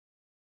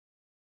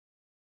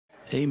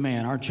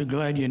Amen. Aren't you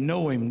glad you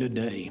know him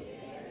today?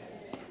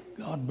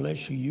 God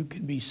bless you. You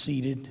can be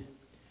seated.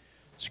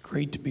 It's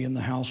great to be in the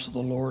house of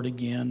the Lord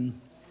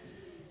again.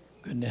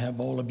 Good to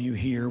have all of you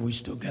here. We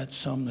still got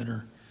some that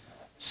are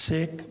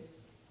sick,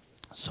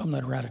 some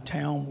that are out of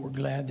town. We're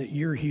glad that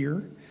you're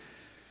here.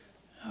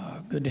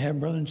 Good to have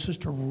Brother and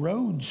Sister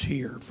Rhodes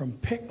here from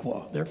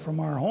Piqua. They're from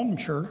our home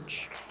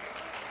church.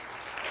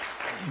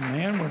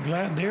 Amen. We're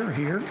glad they're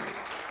here.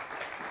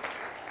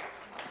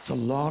 It's a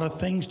lot of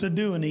things to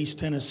do in East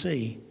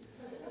Tennessee.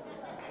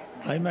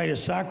 They made a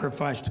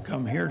sacrifice to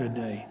come here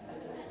today.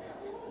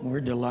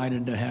 We're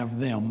delighted to have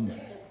them.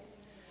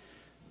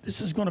 This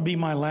is going to be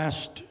my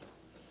last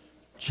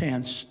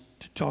chance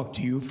to talk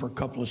to you for a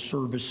couple of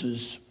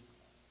services.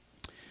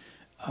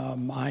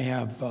 I've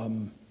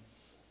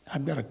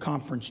got a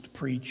conference to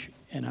preach,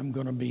 and I'm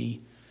going to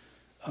be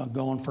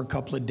gone for a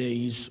couple of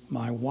days.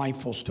 My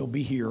wife will still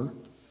be here.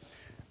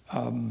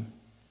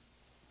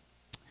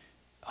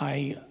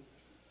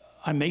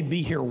 I may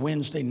be here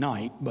Wednesday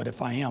night, but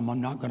if I am, I'm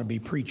not going to be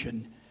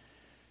preaching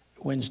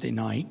Wednesday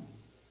night.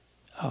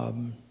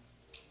 I've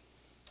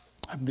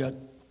got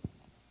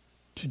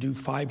to do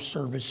 5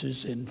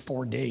 services in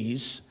 4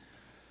 days,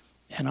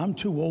 and I'm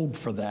too old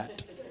for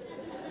that.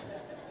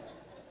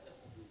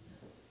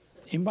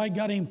 Anybody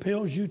got any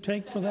pills you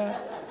take for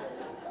that?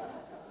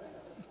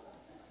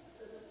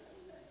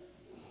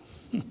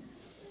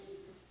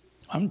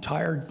 I'm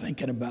tired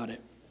thinking about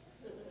it.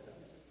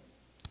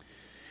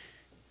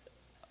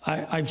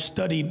 I've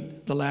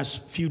studied the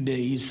last few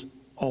days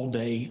all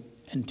day,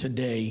 and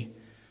today,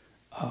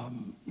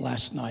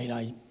 last night,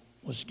 I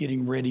was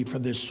getting ready for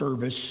this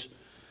service,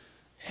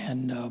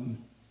 and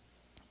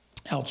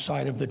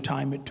outside of the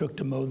time it took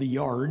to mow the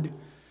yard,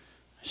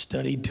 I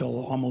studied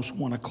till almost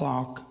 1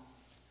 o'clock.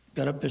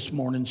 Got up this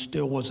morning,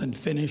 still wasn't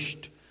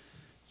finished.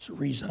 It's the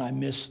reason I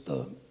missed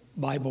the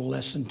Bible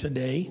lesson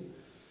today.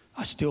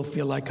 I still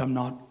feel like I'm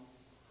not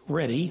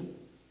ready,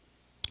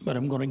 but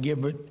I'm going to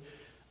give it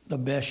the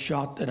best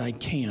shot that I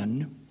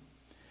can.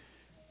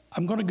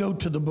 I'm going to go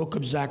to the book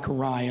of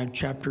Zechariah,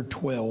 chapter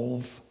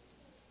 12.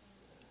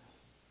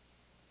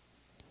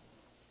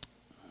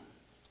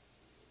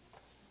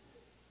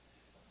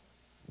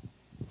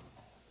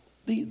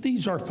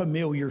 These are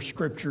familiar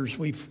scriptures.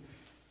 We've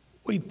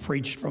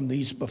preached from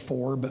these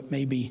before, but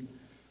maybe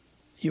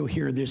you'll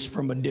hear this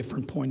from a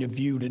different point of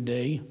view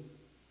today.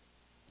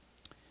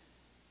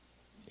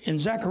 In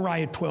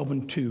Zechariah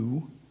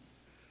 12:2,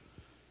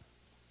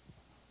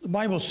 the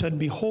Bible said,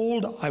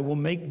 "Behold, I will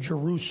make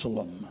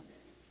Jerusalem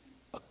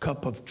a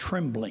cup of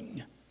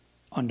trembling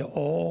unto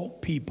all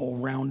people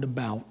round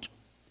about,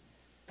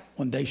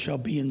 when they shall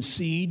be in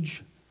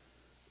siege,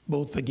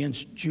 both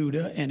against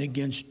Judah and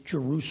against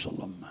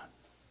Jerusalem."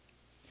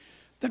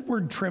 That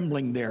word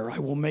trembling there, I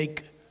will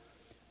make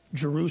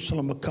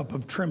Jerusalem a cup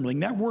of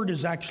trembling. That word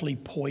is actually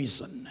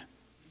poison.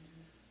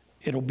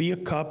 It'll be a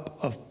cup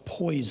of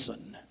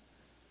poison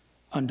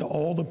unto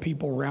all the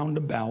people round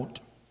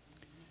about,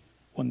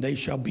 when they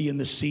shall be in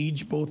the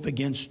siege both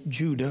against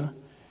Judah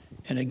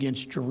and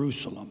against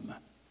Jerusalem.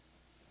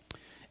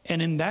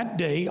 And in that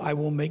day I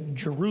will make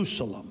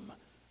Jerusalem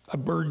a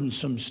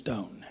burdensome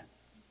stone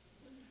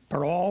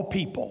for all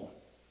people.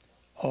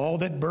 All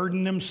that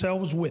burden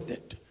themselves with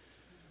it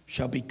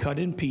shall be cut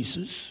in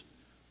pieces,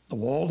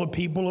 though all the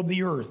people of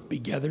the earth be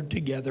gathered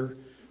together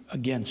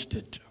against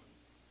it.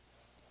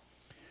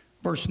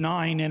 Verse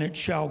 9, "And it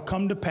shall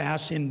come to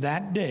pass in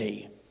that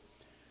day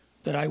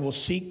that I will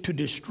seek to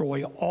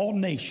destroy all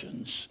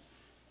nations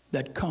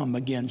that come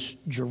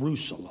against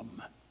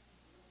Jerusalem."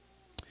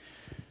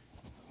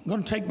 I'm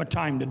going to take my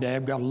time today.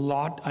 I've got a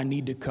lot I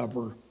need to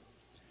cover.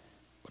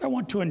 But I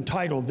want to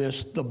entitle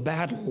this, "The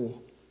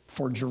Battle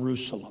for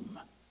Jerusalem."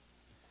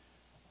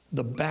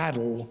 The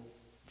Battle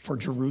for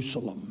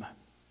Jerusalem.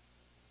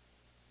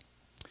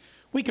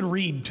 We could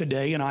read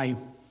today, and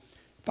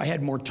if I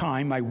had more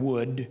time, I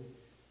would,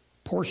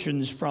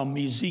 portions from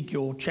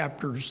Ezekiel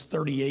chapters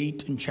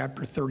 38 and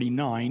chapter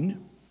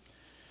 39.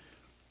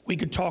 We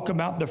could talk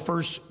about the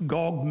first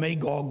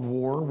Gog-Magog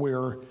war,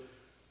 where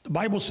the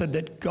Bible said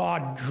that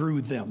God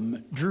drew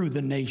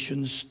the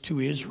nations to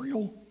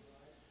Israel.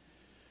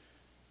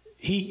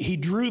 He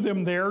drew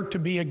them there to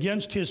be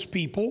against his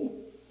people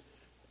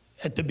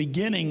at the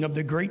beginning of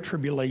the Great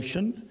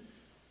Tribulation,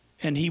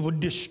 and he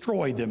would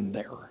destroy them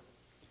there.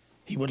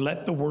 He would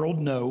let the world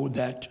know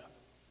that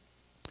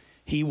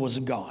he was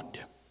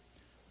God.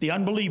 The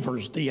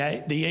unbelievers, the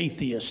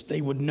atheists,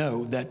 they would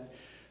know that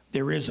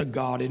there is a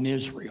God in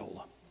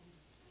Israel.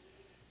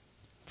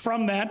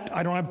 From that,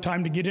 I don't have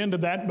time to get into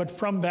that, but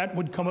from that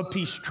would come a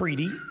peace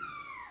treaty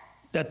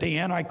that the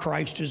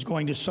Antichrist is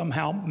going to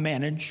somehow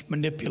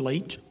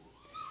manipulate.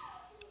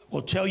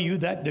 Will tell you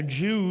that the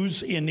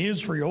Jews in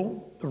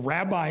Israel, the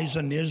rabbis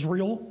in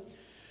Israel,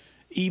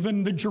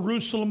 even the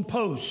Jerusalem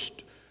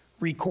Post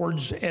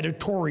records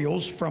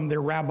editorials from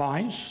their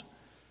rabbis.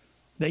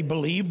 They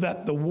believe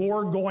that the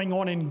war going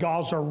on in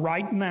Gaza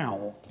right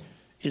now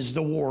is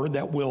the war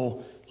that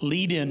will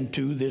lead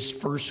into this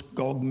first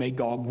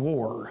Gog-Magog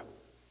war.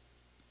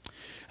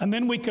 And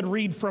then we could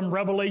read from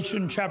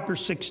Revelation chapter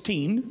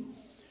 16,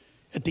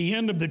 at the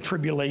end of the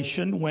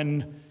tribulation,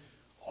 when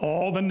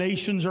all the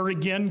nations are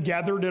again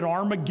gathered at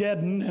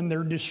Armageddon and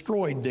they're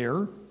destroyed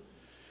there.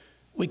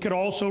 We could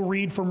also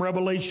read from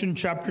Revelation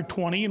chapter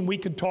 20, and we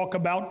could talk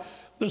about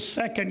the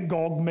second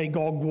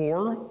Gog-Magog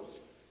war,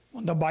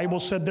 when the Bible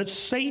said that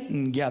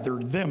Satan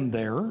gathered them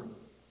there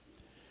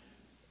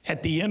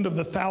at the end of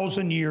the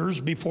 1,000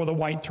 years before the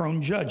white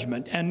throne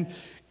judgment. And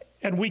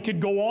we could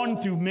go on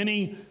through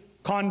many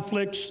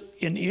conflicts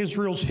in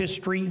Israel's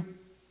history,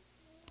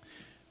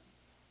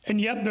 and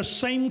yet the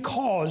same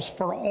cause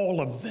for all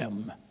of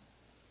them,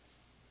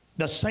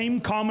 the same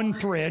common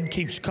thread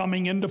keeps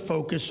coming into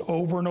focus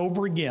over and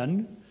over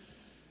again.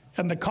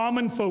 And the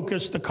common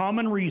focus, the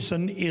common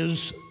reason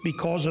is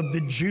because of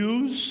the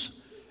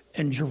Jews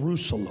and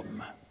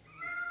Jerusalem.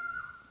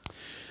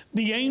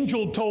 The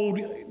angel told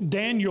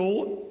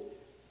Daniel,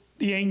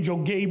 the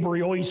angel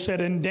Gabriel, he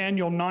said in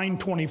Daniel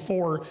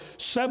 9:24,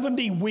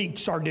 70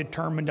 weeks are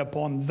determined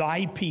upon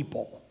thy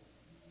people,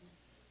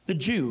 the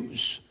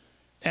Jews,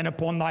 and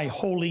upon thy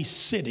holy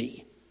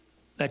city.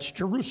 That's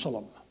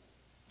Jerusalem.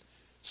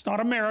 It's not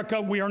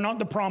America. We are not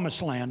the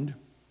promised land.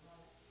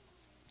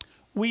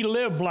 We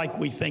live like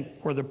we think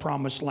we're the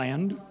promised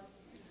land,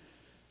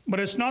 but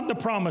it's not the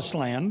promised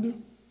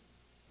land.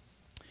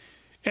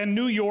 And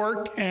New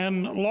York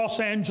and Los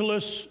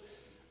Angeles,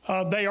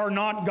 they are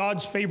not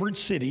God's favorite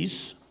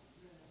cities.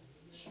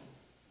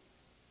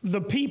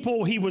 The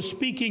people he was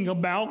speaking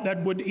about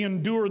that would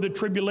endure the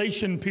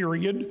tribulation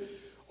period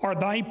are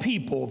thy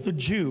people, the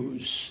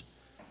Jews,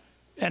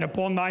 and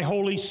upon thy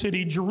holy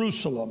city,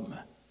 Jerusalem.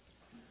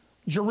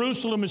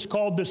 Jerusalem is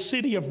called the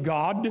city of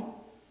God,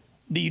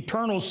 the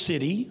eternal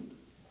city,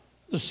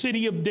 the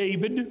city of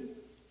David,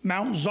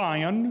 Mount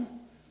Zion,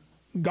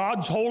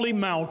 God's holy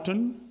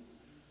mountain,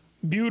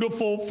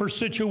 beautiful for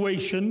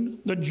situation,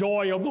 the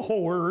joy of the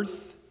whole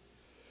earth.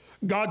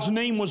 God's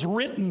name was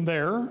written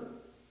there.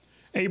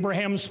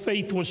 Abraham's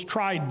faith was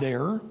tried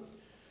there.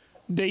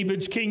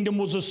 David's kingdom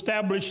was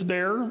established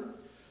there.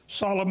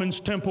 Solomon's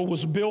temple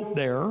was built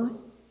there.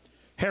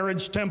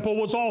 Herod's temple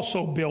was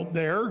also built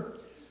there.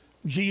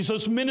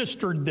 Jesus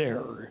ministered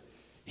there.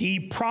 He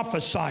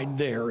prophesied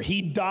there.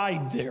 He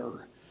died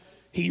there.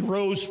 He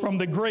rose from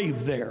the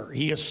grave there.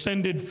 He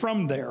ascended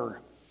from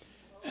there.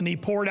 And he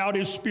poured out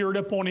his Spirit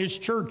upon his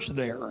church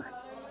there.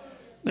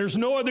 There's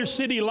no other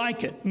city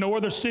like it, no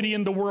other city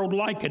in the world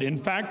like it. In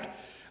fact,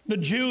 the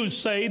Jews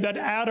say that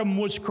Adam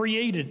was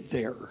created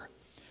there,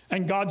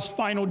 and God's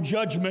final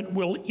judgment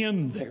will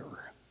end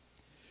there.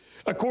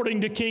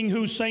 According to King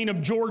Hussein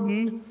of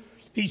Jordan,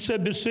 he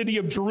said the city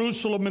of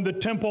Jerusalem in the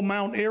Temple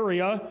Mount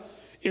area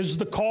is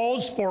the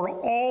cause for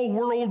all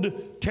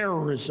world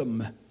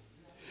terrorism.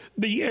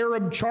 The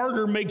Arab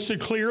charter makes it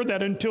clear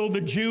that until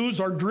the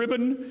Jews are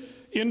driven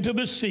into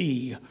the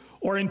sea,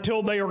 or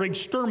until they are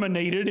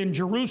exterminated and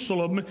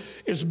Jerusalem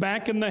is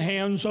back in the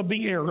hands of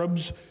the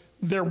Arabs,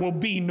 there will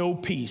be no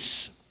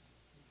peace.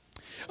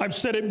 I've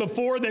said it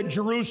before that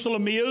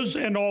Jerusalem is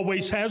and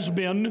always has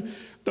been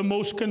the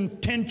most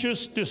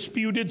contentious,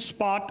 disputed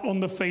spot on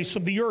the face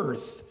of the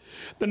earth.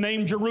 The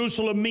name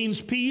Jerusalem means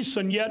peace,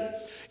 and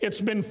yet it's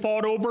been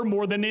fought over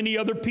more than any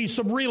other piece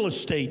of real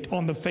estate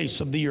on the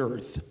face of the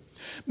earth.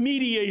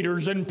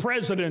 Mediators and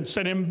presidents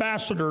and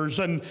ambassadors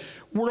and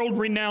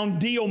world-renowned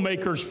deal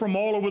makers from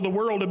all over the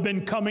world have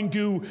been coming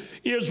to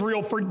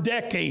Israel for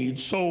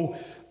decades. So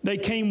they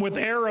came with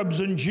Arabs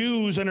and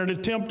Jews in an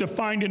attempt to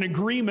find an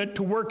agreement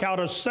to work out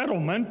a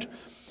settlement,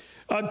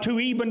 to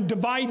even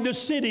divide the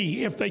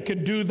city, if they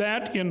could do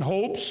that, in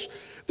hopes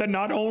that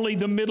not only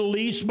the Middle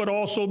East but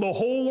also the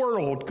whole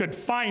world could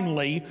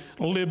finally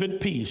live at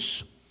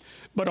peace.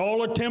 But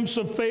all attempts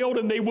have failed,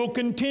 and they will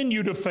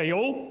continue to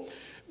fail,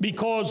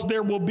 because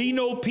there will be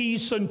no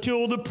peace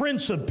until the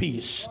Prince of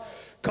Peace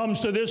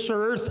comes to this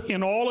earth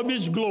in all of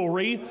his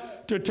glory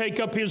to take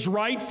up his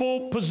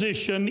rightful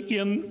position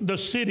in the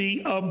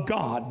city of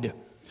God.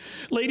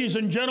 Ladies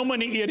and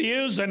gentlemen, it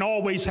is and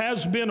always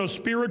has been a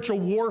spiritual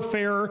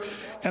warfare,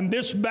 and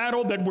this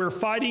battle that we're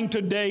fighting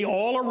today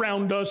all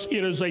around us,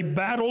 it is a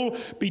battle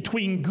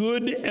between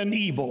good and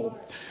evil.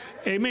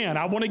 Amen.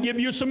 I want to give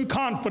you some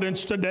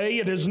confidence today.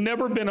 It has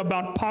never been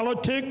about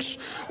politics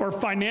or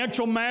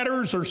financial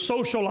matters or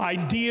social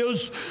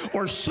ideas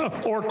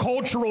or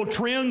cultural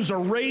trends or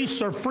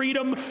race or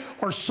freedom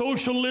or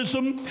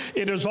socialism.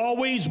 It has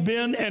always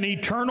been an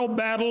eternal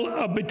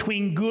battle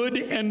between good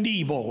and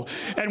evil.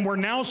 And we're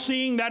now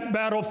seeing that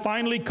battle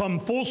finally come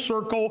full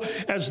circle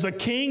as the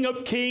King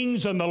of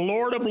Kings and the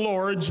Lord of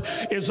Lords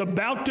is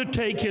about to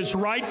take his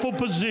rightful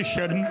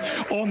position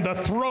on the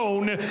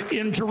throne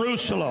in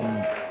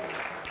Jerusalem.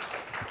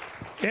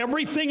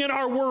 Everything in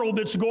our world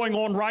that's going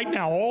on right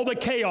now, all the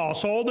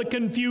chaos, all the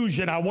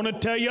confusion, I want to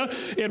tell you,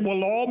 it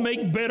will all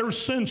make better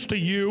sense to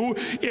you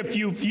if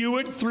you view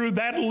it through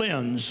that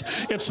lens.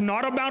 It's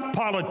not about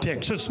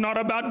politics. It's not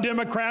about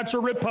Democrats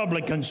or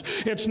Republicans.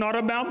 It's not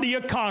about the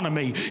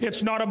economy.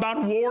 It's not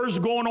about wars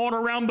going on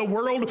around the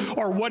world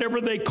or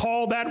whatever they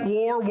call that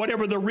war,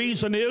 whatever the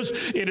reason is.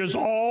 It is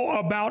all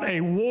about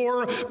a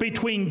war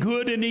between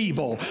good and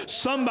evil.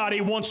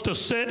 Somebody wants to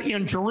sit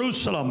in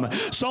Jerusalem.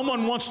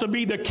 Someone wants to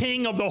be the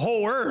king of the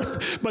whole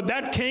earth, but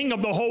that king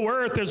of the whole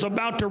earth is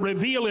about to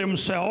reveal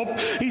himself.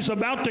 He's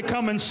about to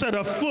come and set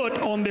a foot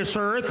on this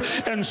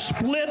earth and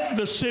split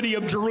the city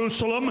of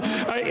Jerusalem,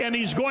 and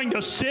he's going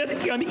to sit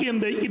in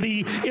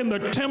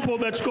the temple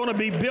that's going to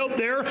be built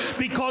there,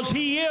 because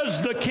he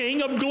is the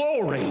King of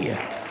glory.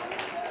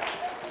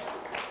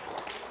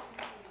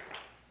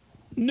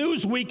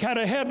 Newsweek had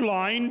a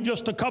headline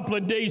just a couple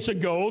of days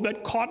ago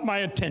that caught my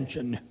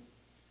attention.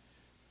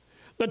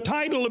 The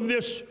title of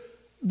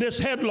this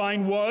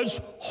headline was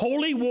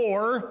 "Holy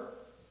War,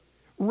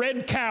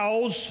 Red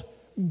Cows,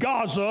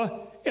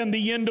 Gaza, and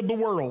the End of the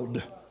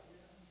World."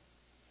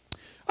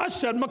 I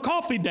set my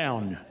coffee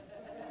down.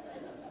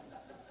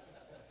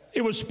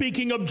 It was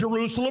speaking of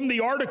Jerusalem.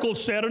 The article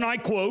said, and I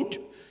quote,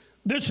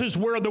 "This is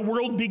where the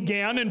world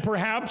began, and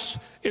perhaps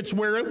it's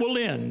where it will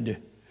end.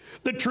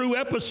 The true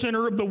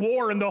epicenter of the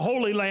war in the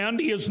Holy Land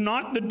is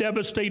not the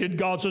devastated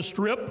Gaza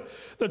Strip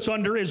that's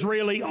under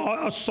Israeli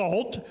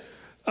assault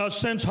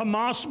since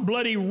Hamas'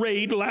 bloody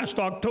raid last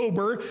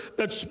October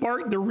that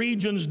sparked the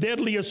region's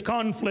deadliest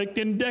conflict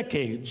in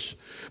decades.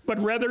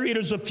 But rather it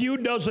is a few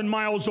dozen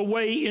miles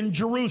away in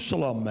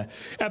Jerusalem,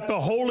 at the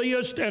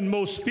holiest and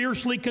most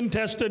fiercely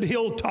contested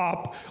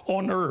hilltop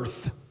on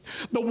earth.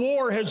 The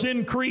war has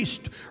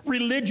increased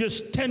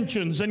religious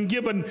tensions and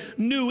given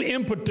new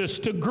impetus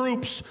to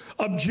groups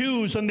of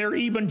Jews and their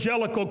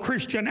evangelical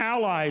Christian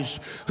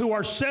allies who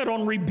are set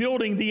on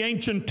rebuilding the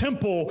ancient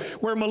temple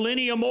where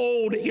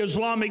millennium-old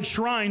Islamic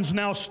shrines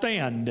now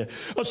stand,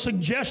 a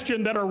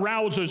suggestion that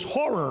arouses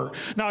horror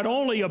not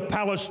only of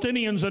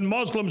Palestinians and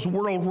Muslims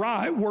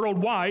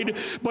worldwide,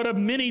 but of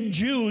many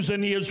Jews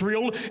in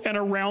Israel and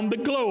around the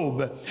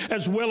globe,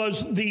 as well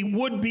as the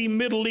would-be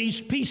Middle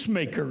East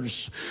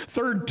peacemakers.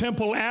 Third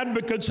Temple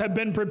advocates have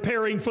been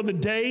preparing for the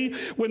day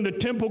when the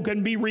temple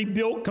can be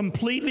rebuilt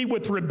completely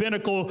with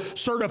rabbinical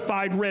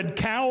certified red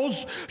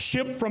cows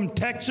shipped from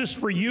Texas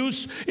for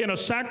use in a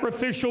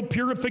sacrificial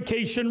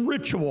purification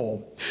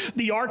ritual.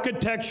 The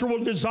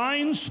architectural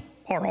designs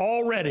are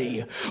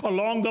already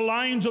along the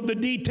lines of the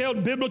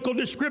detailed biblical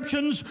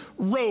descriptions.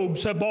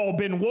 Robes have all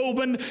been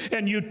woven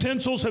and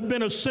utensils have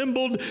been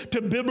assembled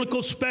to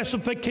biblical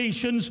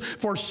specifications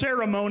for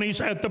ceremonies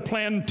at the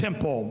planned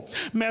temple.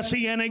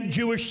 Messianic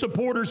Jewish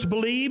supporters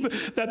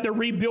believe that the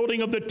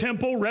rebuilding of the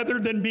temple, rather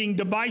than being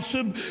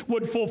divisive,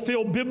 would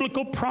fulfill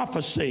biblical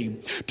prophecy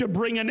to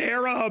bring an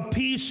era of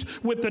peace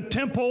with the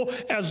temple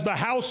as the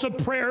house of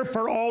prayer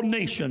for all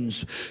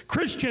nations.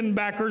 Christian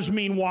backers,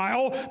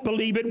 meanwhile,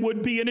 believe it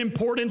would be an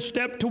important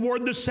step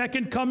toward the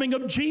second coming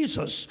of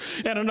Jesus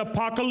and an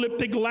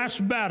apocalyptic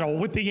last battle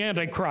with the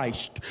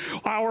Antichrist.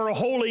 Our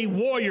holy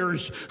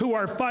warriors who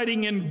are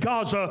fighting in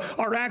Gaza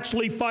are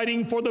actually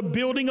fighting for the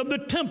building of the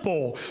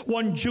temple,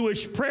 one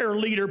Jewish prayer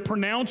leader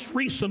pronounced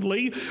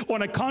recently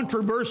on a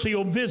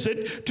controversial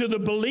visit to the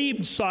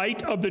believed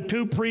site of the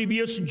two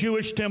previous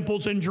Jewish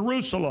temples in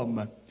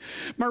Jerusalem.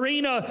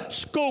 Marina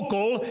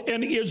Skokel,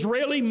 an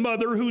Israeli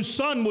mother whose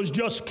son was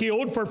just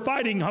killed for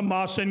fighting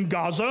Hamas in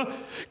Gaza,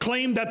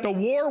 claimed that the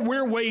war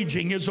we're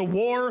waging is a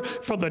war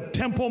for the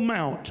Temple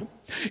Mount.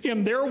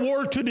 In their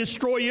war to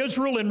destroy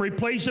Israel and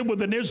replace it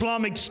with an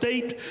Islamic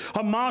state,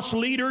 Hamas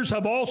leaders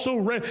have also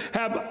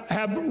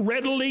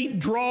readily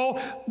draw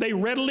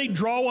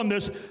on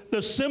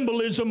the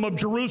symbolism of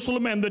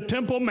Jerusalem and the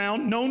Temple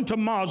Mount, known to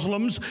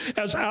Muslims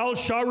as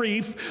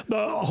Al-Sharif,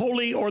 the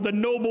holy or the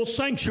noble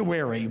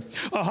sanctuary.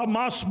 A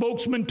Hamas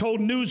spokesman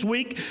told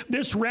Newsweek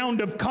this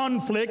round of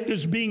conflict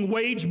is being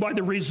waged by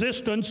the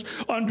resistance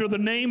under the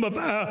name of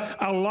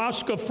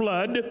Al-Aqsa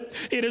Flood.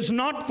 It is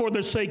not for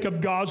the sake of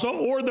Gaza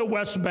or the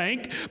West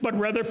Bank, but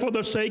rather for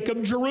the sake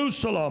of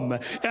Jerusalem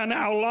and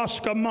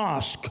Al-Aqsa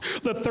Mosque.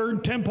 The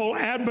Third Temple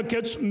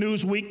advocates,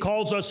 Newsweek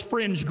calls us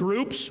fringe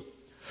groups,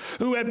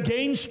 who have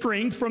gained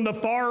strength from the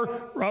far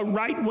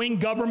right-wing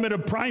government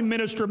of Prime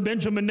Minister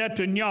Benjamin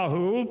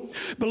Netanyahu,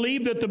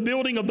 believe that the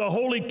building of the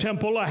Holy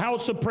Temple, a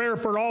house of prayer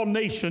for all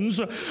nations,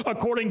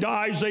 according to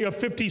Isaiah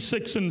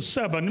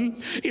 56:7,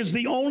 is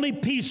the only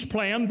peace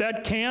plan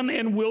that can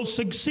and will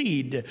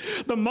succeed.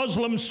 The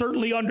Muslims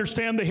certainly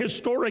understand the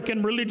historic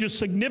and religious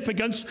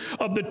significance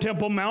of the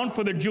Temple Mount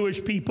for the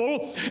Jewish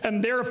people,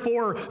 and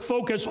therefore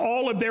focus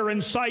all of their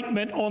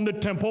incitement on the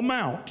Temple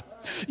Mount.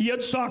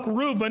 Yitzhak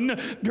Reuven,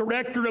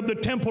 director of the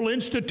Temple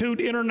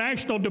Institute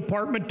International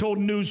Department, told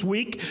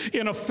Newsweek,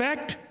 in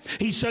effect,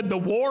 He said the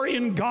war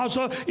in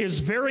Gaza is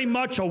very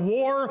much a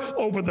war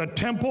over the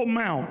Temple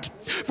Mount.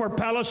 For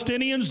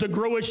Palestinians, the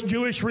gross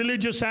Jewish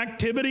religious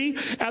activity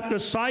at the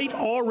site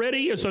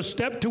already is a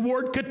step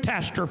toward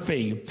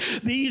catastrophe.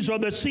 These are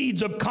the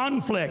seeds of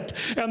conflict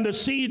and the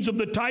seeds of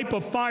the type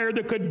of fire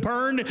that could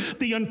burn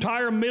the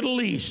entire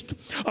Middle East.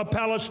 A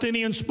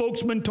Palestinian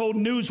spokesman told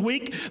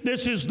Newsweek,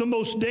 this is the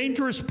most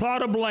dangerous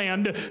plot of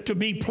land to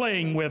be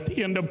playing with,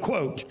 end of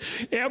quote.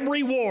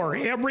 Every war,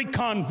 every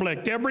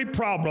conflict, every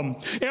problem,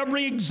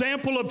 every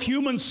example of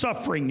human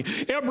suffering,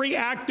 every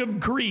act of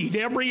greed,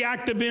 every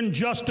act of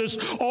injustice,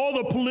 all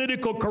the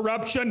political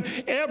corruption,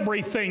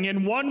 everything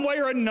in one way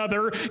or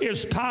another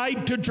is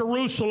tied to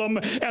Jerusalem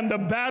and the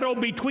battle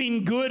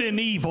between good and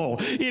evil.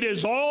 It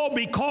is all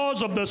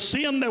because of the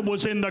sin that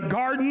was in the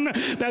garden,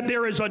 that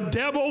there is a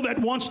devil that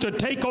wants to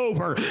take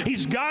over.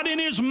 He's got in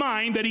his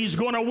mind that he's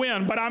going to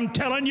win, but I'm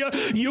telling you,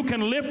 you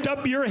can lift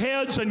up your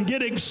heads and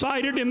get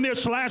excited in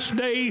this last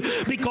day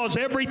because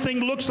everything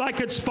looks like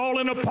it's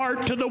falling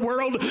apart to the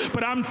world,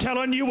 but I'm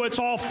telling you, it's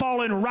all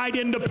falling right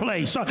into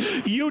place.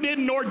 You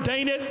didn't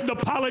ordain it. The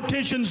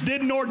politicians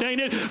didn't ordain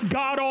it.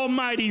 God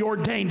Almighty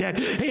ordained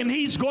it, and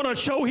he's going to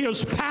show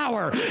his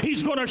power.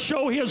 He's going to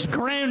show his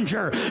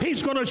grandeur.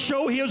 He's going to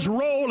show his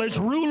role as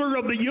ruler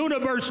of the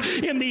universe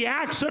in the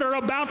acts that are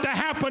about to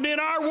happen in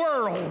our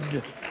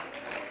world.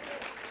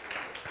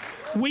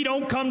 We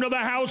don't come to the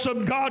house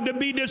of God to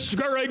be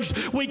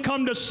discouraged. We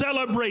come to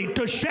celebrate,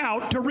 to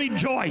shout, to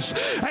rejoice.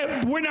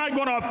 We're not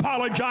going to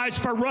apologize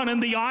for running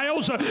the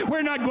aisles.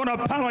 We're not going to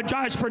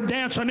apologize for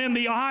dancing in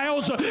the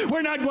aisles.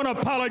 We're not going to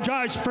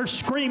apologize for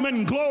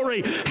screaming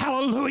glory.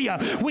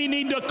 Hallelujah. We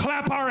need to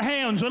clap our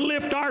hands and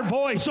lift our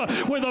voice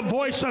with a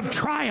voice of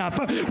triumph.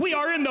 We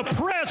are in the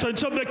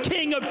presence of the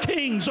King of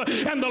Kings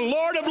and the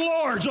Lord of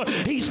Lords.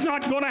 He's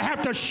not going to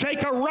have to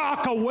shake a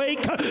rock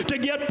awake to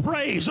get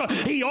praise.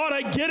 He ought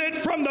to get it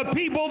from the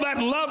people that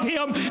love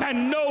him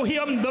and know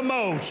him the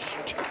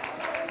most.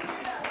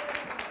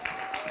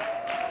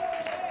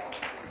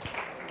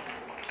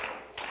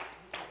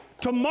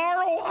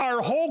 Tomorrow,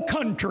 our whole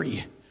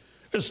country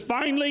is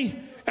finally,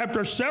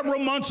 after several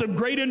months of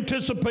great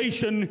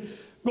anticipation,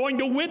 going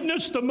to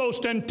witness the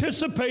most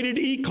anticipated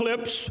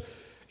eclipse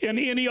in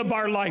any of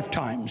our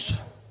lifetimes.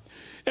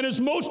 And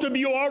as most of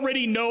you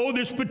already know,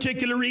 this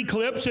particular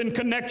eclipse, in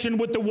connection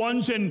with the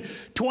ones in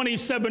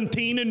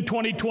 2017 and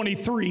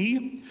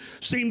 2023,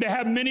 seem to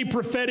have many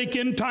prophetic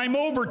end-time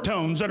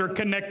overtones that are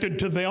connected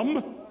to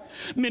them.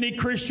 Many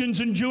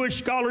Christians and Jewish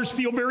scholars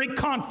feel very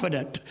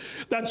confident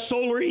that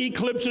solar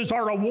eclipses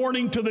are a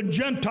warning to the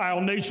Gentile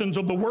nations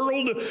of the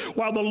world,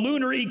 while the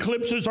lunar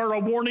eclipses are a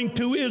warning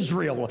to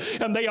Israel.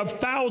 And they have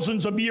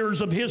thousands of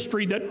years of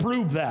history that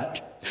prove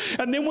that.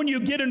 And then when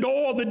you get into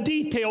all the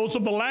details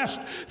of the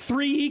last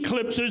 3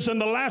 eclipses in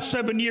the last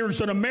 7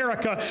 years in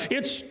America,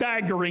 it's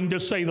staggering to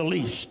say the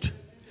least.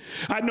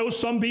 I know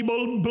some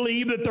people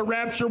believe that the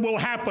rapture will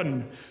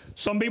happen.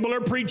 Some people are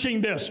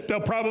preaching this.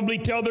 They'll probably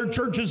tell their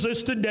churches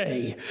this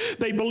today.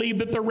 They believe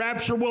that the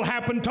rapture will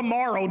happen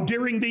tomorrow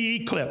during the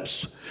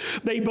eclipse.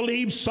 They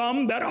believe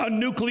some that a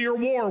nuclear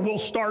war will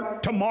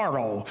start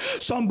tomorrow.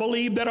 Some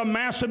believe that a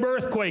massive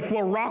earthquake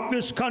will rock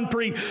this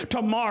country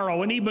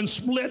tomorrow and even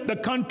split the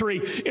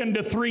country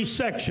into 3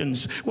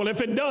 sections. Well,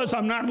 if it does,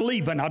 I'm not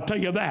leaving, I'll tell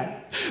you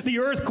that. The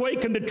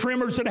earthquake and the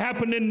tremors that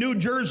happened in New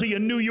Jersey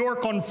and New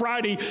York on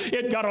Friday,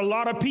 it got a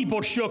lot of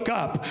people shook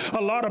up.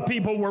 A lot of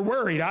people were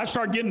worried. I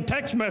started getting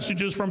text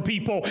messages from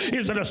people.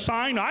 Is it a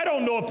sign? I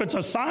don't know if it's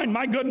a sign,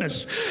 my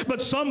goodness.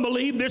 But some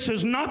believe this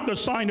is not the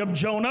sign of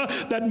Jonah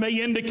that may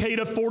indicate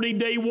a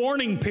 40-day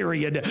warning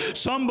period.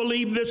 Some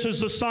believe this is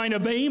the sign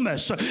of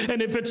Amos.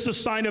 And if it's the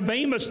sign of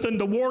Amos, then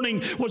the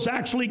warning was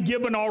actually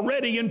given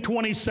already in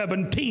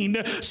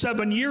 2017,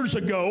 7 years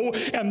ago.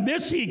 And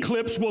this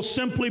eclipse will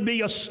simply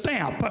be a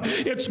stamp.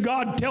 It's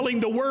God telling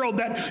the world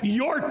that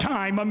your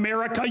time,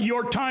 America,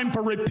 your time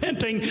for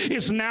repenting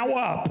is now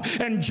up,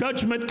 and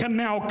judgment can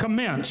now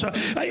commence.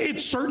 It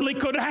certainly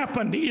could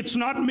happen. It's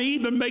not me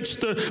that makes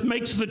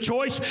the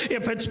choice.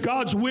 If it's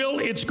God's will,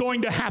 it's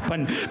going to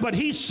happen. But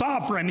he's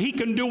sovereign. He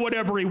can do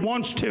whatever he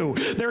wants to.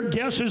 Their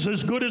guess is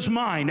as good as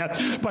mine.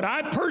 But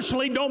I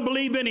personally don't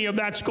believe any of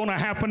that's going to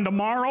happen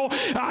tomorrow.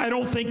 I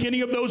don't think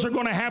any of those are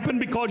going to happen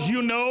because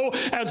you know,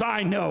 as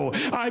I know,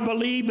 I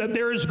believe that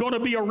there is going to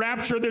be a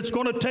rapture that's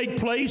going to take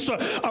place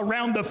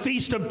around the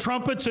Feast of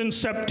Trumpets in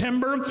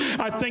September.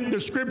 I think the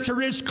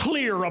scripture is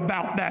clear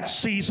about that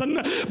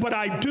season. But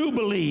I do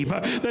believe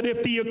that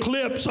if the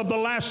eclipse of the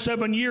last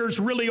 7 years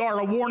really are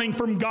a warning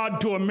from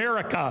God to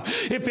America,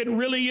 if it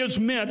really is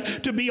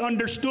meant to be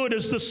understood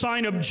as the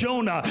sign of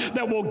Jonah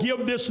that will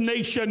give this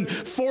nation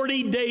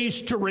 40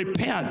 days to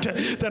repent,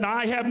 then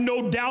I have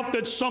no doubt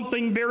that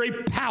something very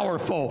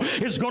powerful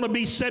is going to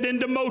be set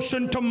into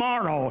motion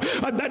tomorrow,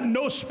 that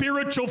no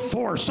spiritual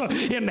force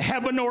in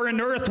heaven or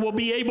in earth will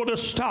be able to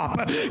stop.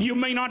 You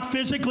may not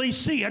physically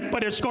see it,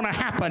 but it's going to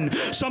happen.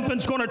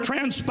 Something's going to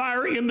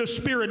transpire in the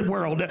spirit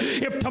world.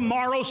 If tomorrow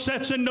tomorrow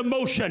sets into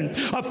motion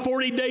a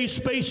 40-day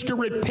space to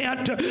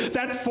repent.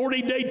 That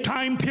 40-day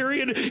time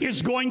period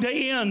is going to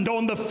end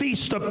on the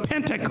Feast of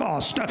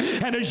Pentecost.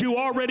 And as you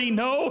already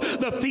know,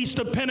 the Feast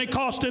of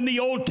Pentecost in the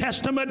Old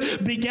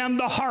Testament began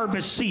the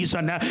harvest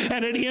season,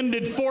 and it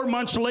ended 4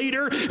 months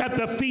later at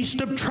the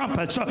Feast of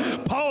Trumpets.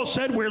 Paul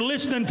said we're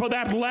listening for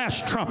that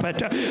last trumpet.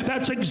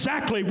 That's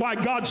exactly why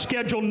God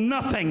scheduled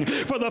nothing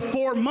for the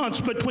 4 months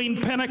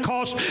between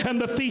Pentecost and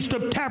the Feast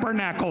of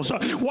Tabernacles.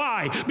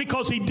 Why?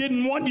 Because he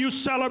didn't want you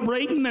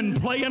celebrating and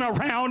playing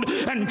around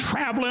and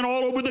traveling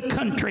all over the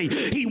country.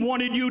 He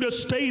wanted you to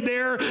stay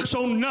there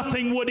so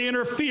nothing would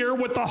interfere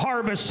with the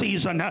harvest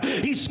season.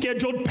 He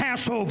scheduled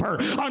Passover,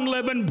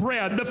 unleavened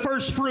bread, the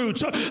first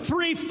fruits,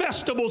 3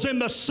 festivals in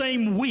the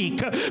same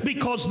week,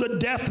 because the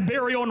death,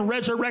 burial, and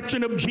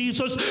resurrection of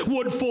Jesus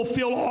would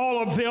fulfill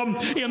all of them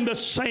in the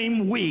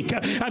same week.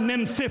 And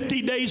then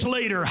 50 days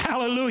later,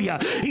 hallelujah,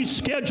 he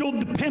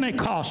scheduled the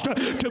Pentecost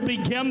to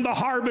begin the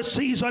harvest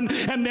season,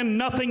 and then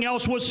nothing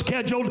else was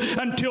scheduled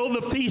until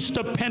the Feast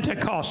of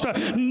Pentecost.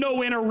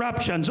 No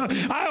interruptions.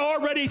 I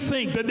already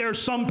think that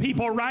there's some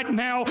people right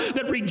now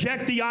that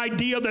reject the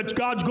idea that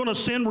God's going to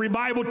send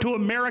revival to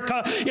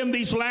America in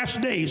these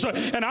last days.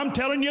 And I'm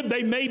telling you,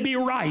 they may be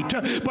right,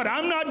 but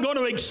I'm not going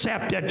to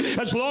accept it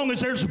as long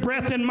as there's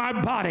breath in my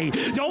body.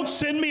 Don't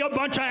send me a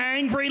bunch of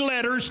angry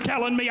letters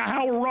telling me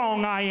how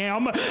wrong I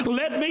am.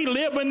 Let me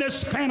live in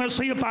this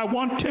fantasy if I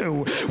want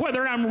to.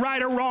 Whether I'm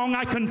right or wrong,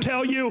 I can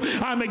tell you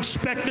I'm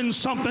expecting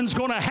something's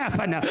going to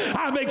happen.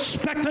 I'm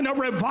expecting a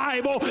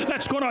revival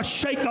that's going to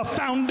shake the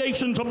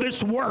foundations of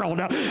this world.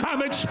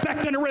 I'm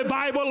expecting a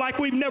revival like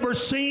we've never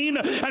seen,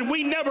 and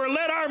we never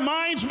let our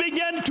minds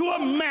begin to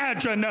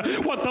imagine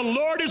what the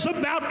Lord is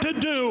about to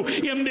do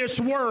in this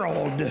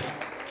world.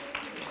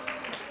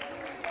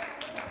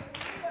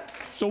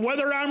 So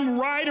whether I'm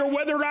right or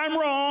whether I'm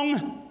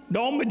wrong,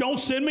 don't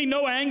send me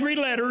no angry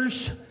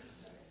letters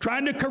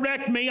trying to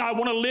correct me. I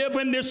want to live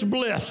in this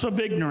bliss of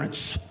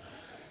ignorance.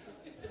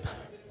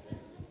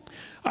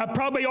 I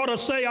probably ought to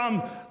say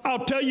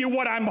I'll tell you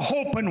what I'm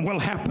hoping will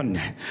happen.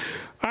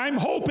 I'm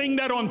hoping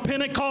that on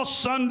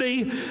Pentecost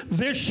Sunday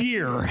this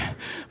year,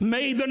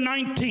 May the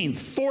 19th,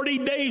 40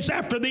 days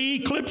after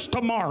the eclipse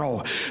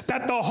tomorrow,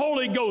 that the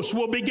Holy Ghost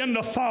will begin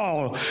to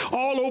fall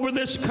all over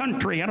this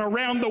country and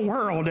around the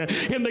world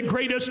in the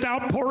greatest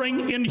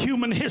outpouring in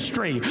human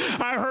history.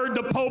 I heard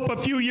the Pope a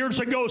few years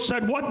ago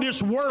said what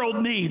this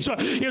world needs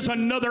is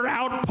another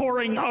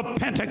outpouring of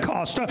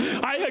Pentecost.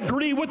 I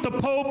agree with the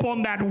Pope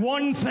on that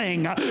one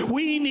thing.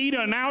 We need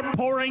an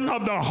outpouring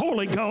of the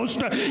Holy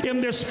Ghost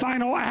in this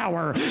final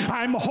hour.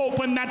 I'm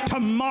hoping that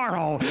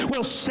tomorrow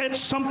will set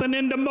something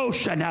into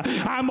motion.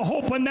 I'm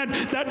hoping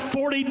that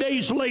 40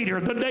 days later,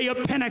 the day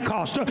of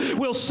Pentecost,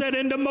 will set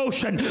into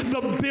motion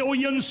the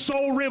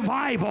billion-soul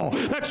revival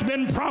that's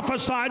been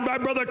prophesied by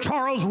Brother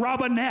Charles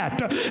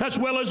Robinette, as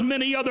well as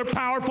many other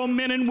powerful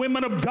men and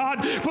women of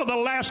God for the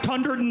last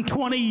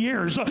 120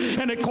 years.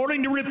 And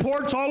according to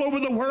reports all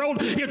over the world,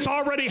 it's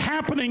already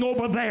happening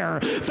over there.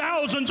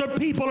 Thousands of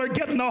people are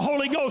getting the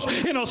Holy Ghost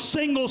in a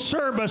single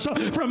service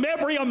from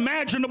every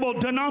imaginable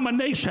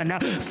denomination.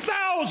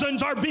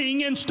 Thousands are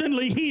being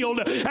instantly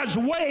healed as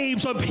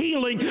waves of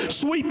healing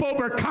sweep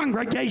over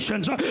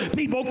congregations.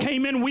 People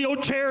came in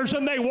wheelchairs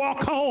and they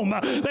walk home.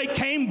 They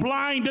came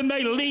blind and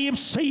they leave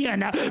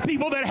seeing.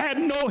 People that had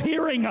no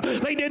hearing,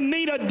 they didn't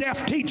need a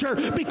deaf teacher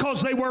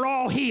because they were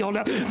all healed.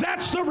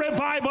 That's the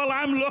revival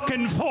I'm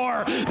looking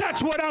for.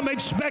 That's what I'm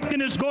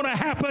expecting is going to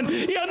happen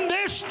in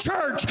this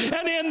church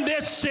and in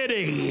this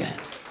city.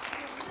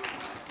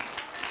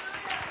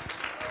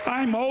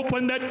 I'm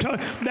hoping that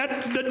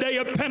the day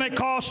of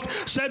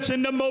Pentecost sets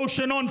into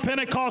motion on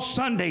Pentecost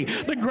Sunday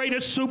the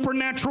greatest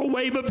supernatural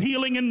wave of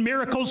healing and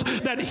miracles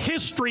that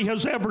history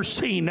has ever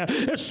seen,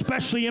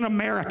 especially in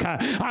America.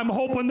 I'm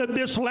hoping that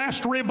this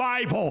last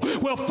revival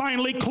will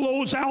finally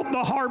close out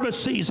the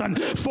harvest season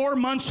 4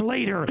 months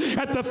later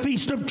at the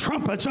Feast of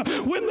Trumpets,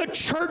 when the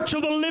church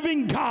of the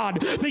living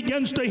God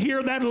begins to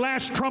hear that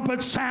last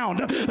trumpet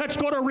sound that's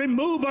going to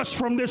remove us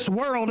from this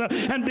world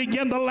and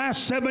begin the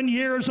last 7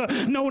 years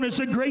known as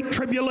the Great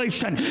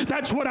Tribulation.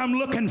 That's what I'm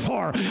looking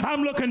for.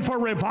 I'm looking for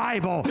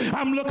revival.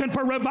 I'm looking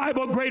for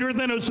revival greater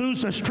than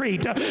Azusa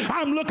Street.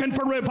 I'm looking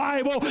for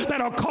revival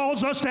that'll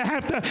cause us to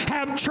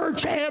have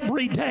church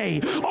every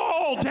day,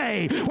 all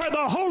day, where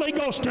the Holy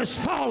Ghost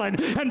is falling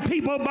and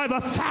people by the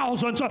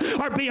thousands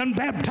are being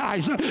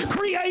baptized.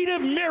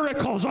 Creative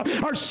miracles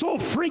are so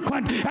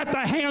frequent at the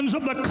hands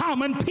of the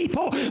common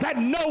people that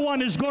no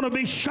one is going to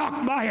be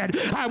shocked by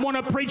it. I want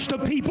to preach to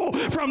people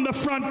from the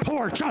front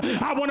porch.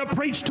 I want to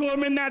preach to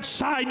them in that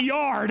side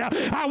yard.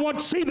 I want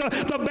to see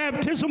the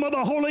baptism of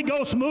the Holy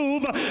Ghost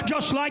move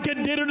just like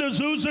it did at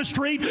Azusa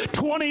Street,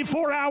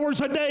 24 hours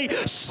a day,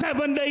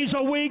 7 days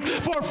a week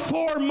for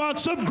 4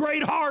 months of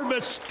great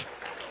harvest.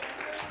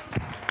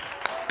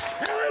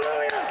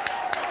 Hallelujah.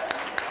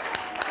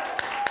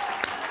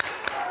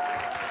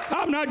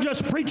 I'm not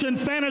just preaching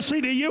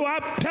fantasy to you.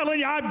 I'm telling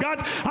you, I've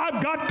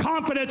got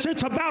confidence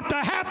it's about to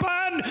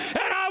happen, and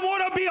I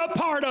want to be a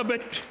part of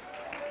it.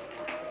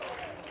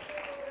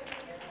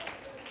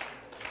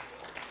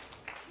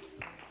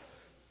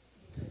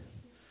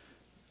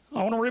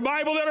 I want a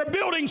revival that our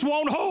buildings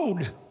won't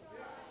hold.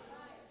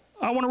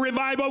 I want a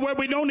revival where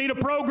we don't need a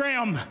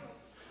program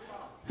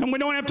and we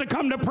don't have to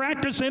come to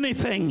practice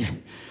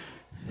anything.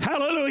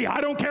 Hallelujah. I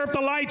don't care if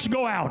the lights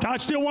go out. I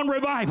still want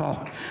revival.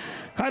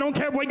 I don't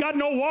care if we got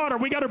no water.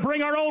 We got to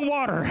bring our own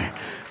water.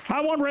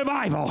 I want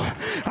revival.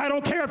 I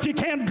don't care if you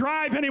can't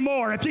drive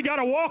anymore. If you got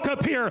to walk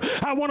up here,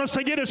 I want us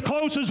to get as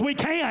close as we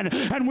can,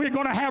 and we're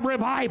going to have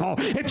revival.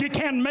 If you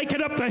can't make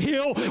it up the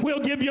hill, we'll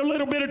give you a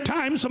little bit of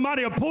time.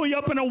 Somebody will pull you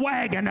up in a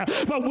wagon.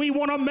 But we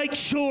want to make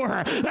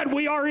sure that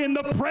we are in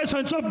the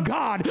presence of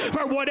God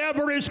for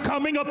whatever is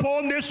coming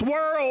upon this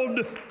world.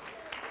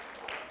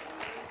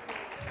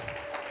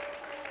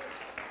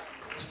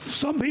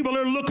 Some people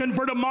are looking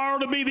for tomorrow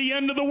to be the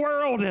end of the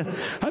world.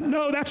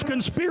 No, that's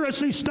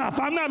conspiracy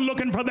stuff. I'm not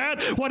looking for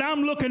that. What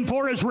I'm looking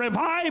for is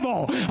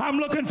revival. I'm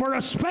looking for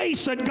a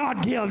space that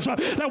God gives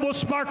that will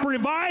spark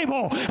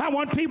revival. I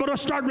want people to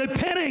start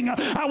repenting.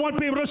 I want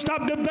people to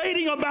stop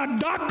debating about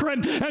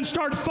doctrine and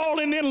start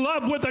falling in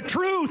love with the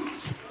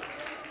truth.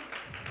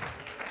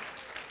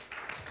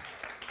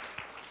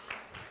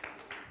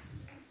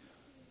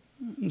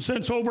 And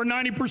since over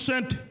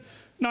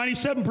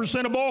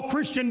 97% of all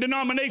Christian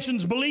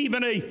denominations believe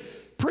in a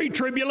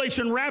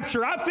pre-tribulation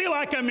rapture, I feel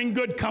like I'm in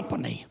good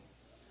company.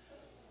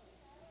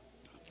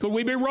 Could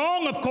we be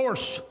wrong? Of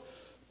course.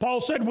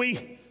 Paul said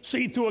we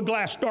see through a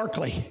glass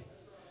darkly.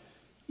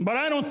 But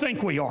I don't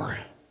think we are.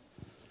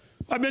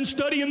 I've been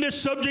studying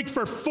this subject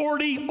for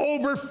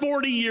over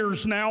 40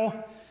 years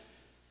now.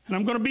 And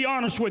I'm going to be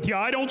honest with you,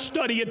 I don't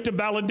study it to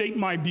validate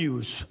my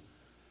views.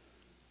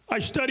 I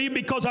study it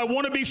because I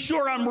want to be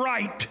sure I'm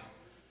right.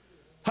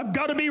 I've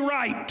got to be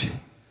right.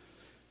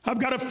 I've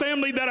got a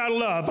family that I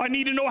love. I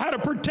need to know how to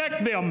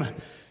protect them,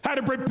 how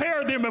to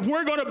prepare them. If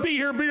we're going to be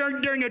here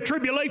during a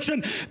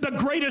tribulation, the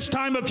greatest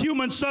time of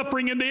human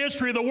suffering in the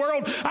history of the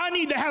world, I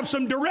need to have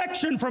some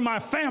direction for my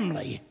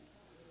family.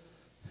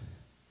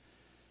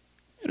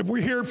 And if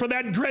we're here for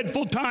that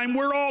dreadful time,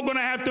 we're all going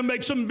to have to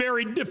make some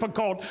very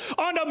difficult,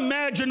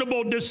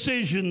 unimaginable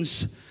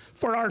decisions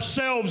for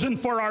ourselves and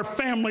for our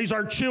families,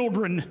 our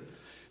children.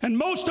 And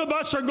most of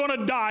us are going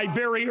to die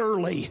very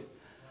early.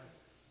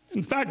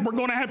 In fact, we're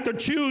going to have to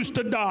choose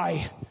to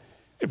die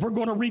if we're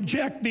going to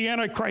reject the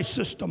Antichrist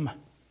system.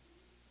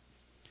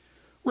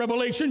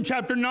 Revelation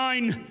chapter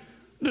 9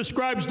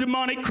 describes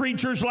demonic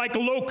creatures like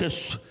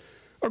locusts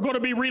are going to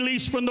be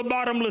released from the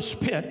bottomless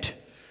pit.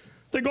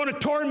 They're going to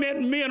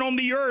torment men on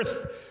the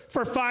earth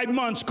for 5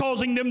 months,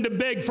 causing them to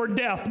beg for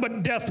death,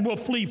 but death will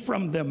flee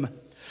from them.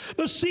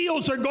 The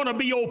seals are going to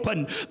be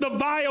opened. The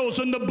vials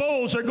and the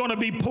bowls are going to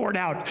be poured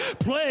out.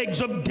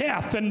 Plagues of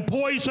death and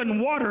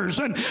poison waters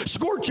and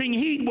scorching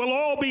heat will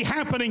all be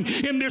happening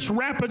in this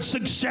rapid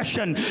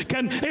succession.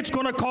 It's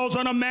going to cause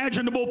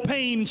unimaginable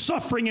pain,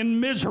 suffering,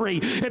 and misery.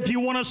 If you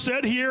want to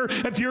sit here,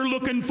 if you're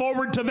looking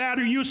forward to that,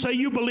 or you say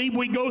you believe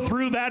we go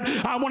through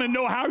that, I want to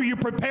know, how are you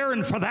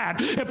preparing for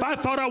that? If I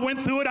thought I went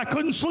through it, I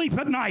couldn't sleep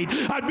at night.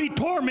 I'd be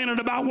tormented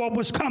about what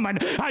was coming.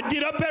 I'd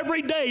get up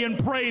every day and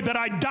pray that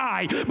I'd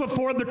die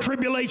before the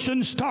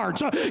tribulation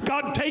starts.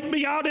 God, take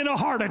me out in a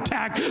heart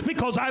attack,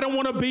 because I don't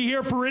want to be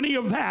here for any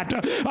of that.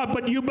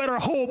 But you better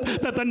hope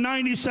that the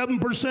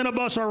 97% of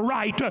us are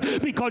right,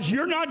 because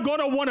you're not going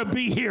to want to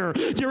be here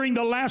during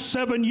the last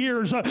 7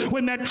 years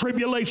when that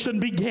tribulation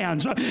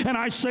begins. And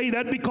I say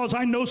that because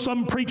I know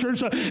some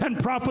preachers and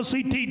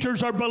prophecy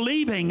teachers are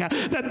believing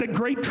that the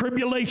Great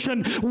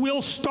Tribulation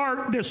will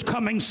start this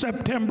coming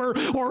September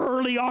or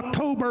early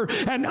October.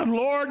 And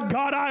Lord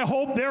God, I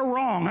hope they're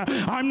wrong.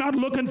 I'm not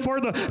looking for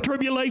the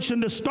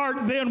tribulation to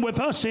start then with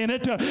us in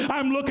it.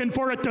 I'm looking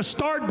for it to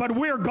start, but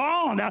we're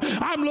gone.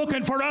 I'm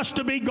looking for us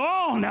to be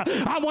gone.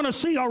 I want to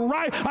see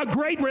a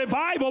great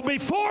revival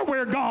before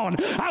we're gone.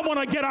 I want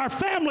to get our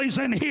families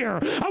in here.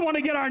 I want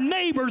to get our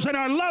neighbors and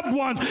our loved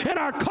ones and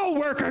our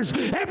co-workers,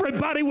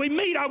 everybody we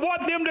meet. I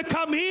want them to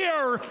come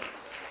here.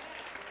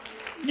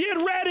 Get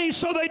ready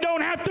so they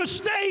don't have to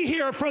stay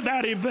here for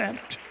that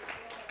event.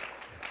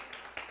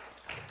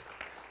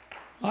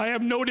 I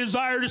have no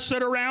desire to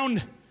sit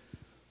around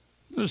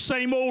the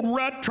same old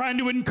rut trying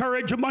to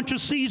encourage a bunch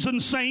of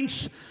seasoned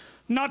saints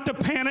not to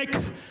panic.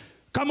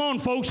 Come on,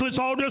 folks, let's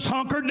all just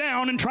hunker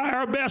down and try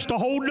our best to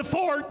hold the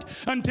fort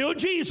until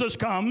Jesus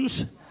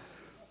comes.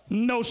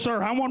 No,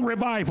 sir, I want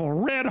revival,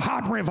 red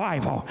hot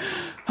revival.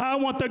 I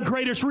want the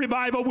greatest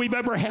revival we've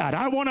ever had.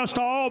 I want us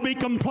to all be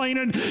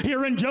complaining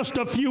here in just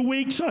a few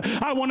weeks.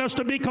 I want us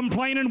to be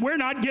complaining we're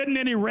not getting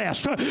any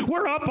rest.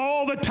 We're up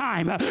all the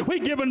time.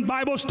 We're giving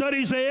Bible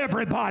studies to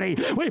everybody.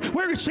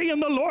 We're seeing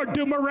the Lord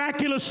do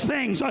miraculous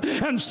things.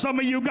 And some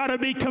of you got to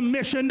be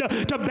commissioned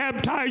to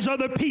baptize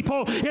other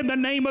people in the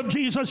name of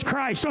Jesus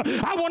Christ.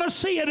 I want to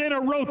see it in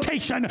a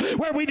rotation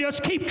where we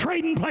just keep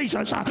trading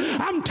places.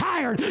 I'm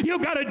tired. You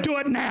got to do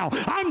it now.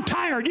 I'm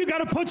tired. You got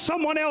to put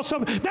someone else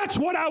up. That's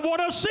what I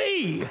want to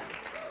see.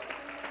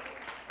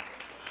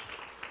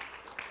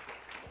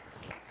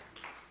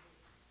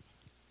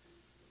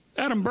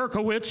 Adam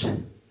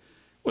Berkowitz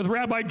with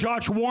Rabbi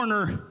Josh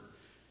Warner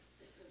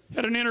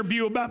had an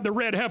interview about the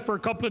red heifer a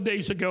couple of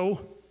days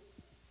ago.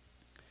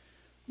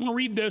 I'm going to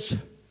read this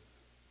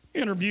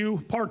interview,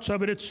 parts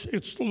of it.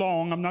 It's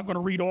long. I'm not going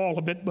to read all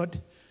of it, but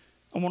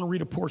I want to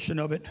read a portion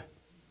of it.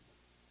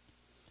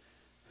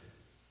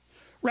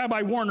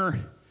 Rabbi Warner,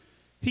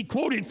 he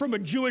quoted from a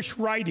Jewish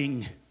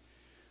writing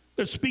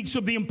that speaks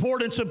of the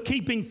importance of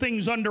keeping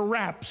things under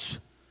wraps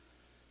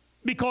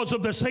because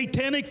of the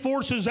satanic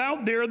forces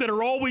out there that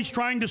are always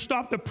trying to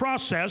stop the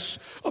process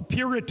of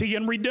purity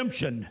and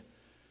redemption.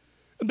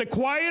 The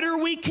quieter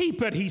we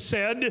keep it, he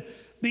said,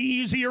 the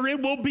easier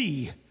it will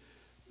be,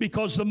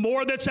 because the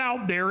more that's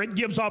out there, it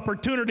gives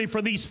opportunity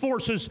for these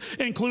forces,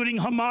 including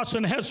Hamas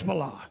and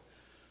Hezbollah.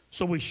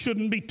 So we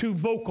shouldn't be too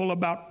vocal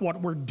about what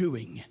we're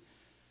doing.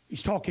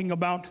 He's talking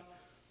about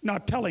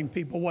not telling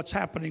people what's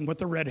happening with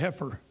the red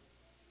heifer.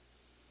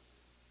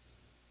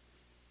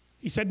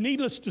 He said,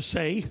 needless to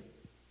say,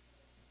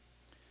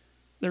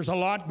 there's a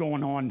lot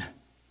going on.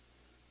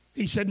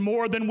 He said,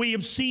 more than we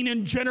have seen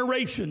in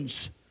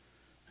generations.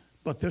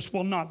 But this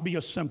will not be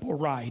a simple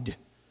ride.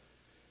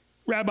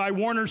 Rabbi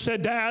Warner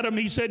said to Adam,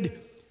 he said,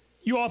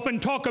 you often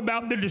talk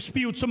about the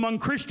disputes among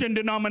Christian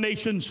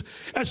denominations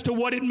as to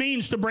what it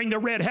means to bring the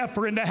red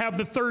heifer and to have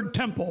the third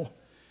temple.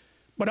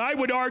 But I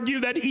would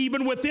argue that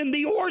even within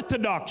the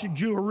Orthodox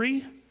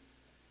Jewry,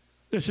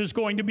 this is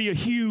going to be a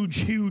huge,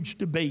 huge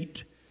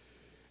debate.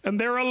 And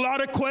there are a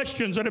lot of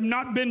questions that have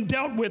not been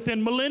dealt with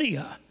in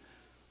millennia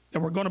that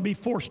we're going to be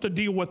forced to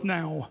deal with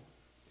now.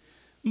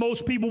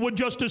 Most people would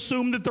just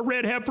assume that the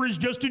red heifer is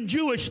just a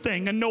Jewish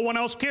thing and no one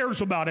else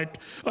cares about it,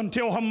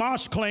 until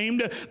Hamas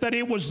claimed that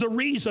it was the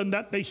reason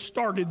that they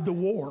started the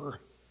war.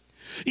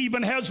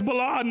 Even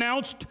Hezbollah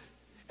announced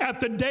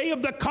at the day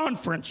of the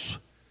conference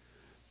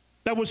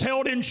that was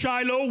held in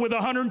Shiloh with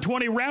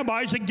 120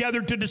 rabbis that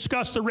gathered to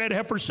discuss the red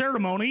heifer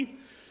ceremony,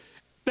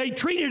 they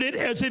treated it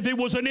as if it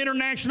was an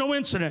international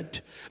incident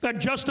that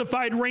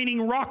justified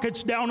raining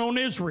rockets down on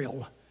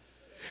Israel.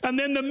 And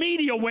then the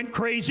media went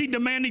crazy,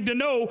 demanding to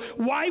know,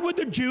 why would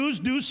the Jews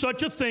do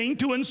such a thing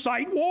to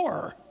incite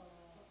war?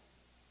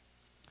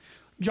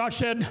 Josh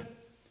said,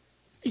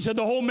 the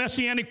whole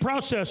messianic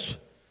process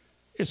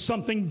is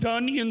something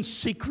done in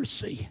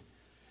secrecy.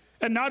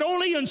 And not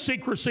only in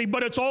secrecy,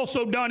 but it's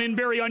also done in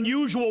very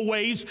unusual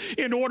ways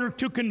in order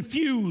to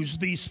confuse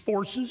these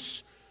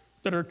forces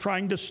that are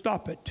trying to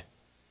stop it.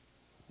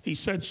 He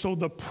said, so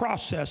the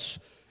process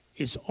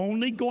is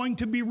only going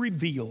to be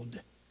revealed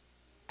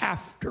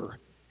after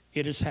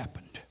it has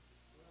happened.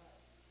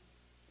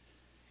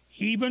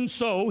 Even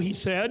so, he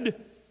said,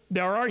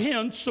 there are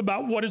hints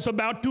about what is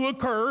about to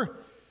occur,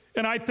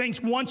 and I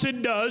think once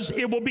it does,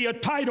 it will be a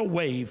tidal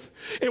wave.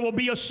 It will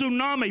be a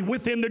tsunami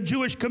within the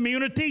Jewish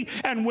community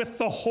and with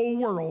the whole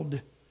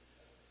world.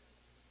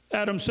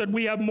 Adam said,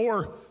 we have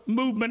more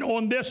movement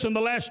on this in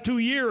the last 2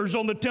 years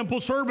on the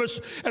temple service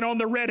and on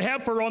the red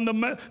heifer, on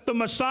the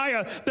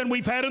Messiah, than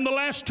we've had in the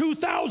last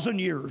 2,000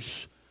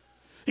 years.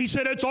 He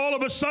said, it's all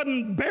of a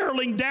sudden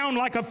barreling down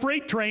like a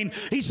freight train.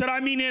 He said,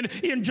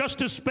 in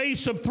just a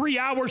space of 3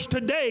 hours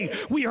today,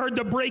 we heard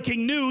the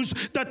breaking news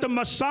that the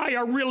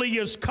Messiah really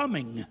is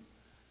coming.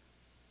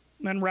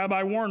 And then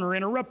Rabbi Warner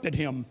interrupted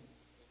him.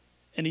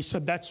 And he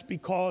said, that's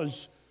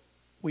because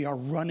we are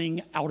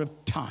running out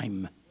of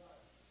time.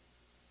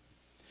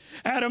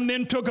 Adam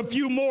then took a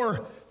few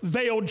more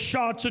veiled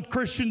shots at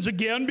Christians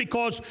again,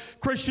 because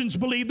Christians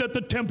believe that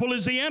the temple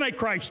is the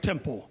Antichrist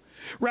temple.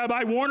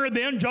 Rabbi Warner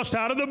then, just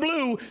out of the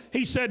blue,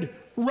 he said,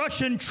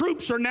 Russian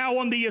troops are now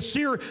on the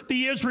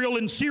Israel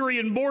and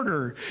Syrian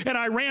border, and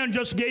Iran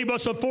just gave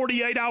us a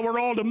 48-hour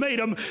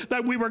ultimatum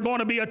that we were going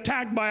to be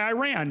attacked by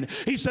Iran.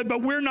 He said,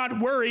 but we're not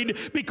worried,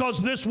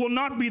 because this will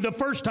not be the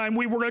first time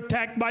we were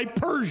attacked by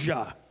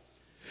Persia.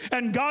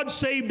 And God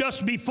saved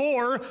us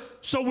before,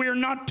 so we're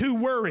not too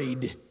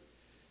worried.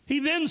 He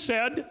then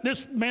said,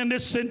 this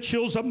sent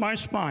chills up my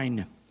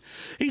spine.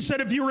 He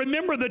said, if you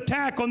remember the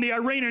attack on the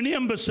Iranian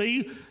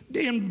embassy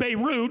in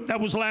Beirut, that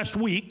was last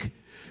week,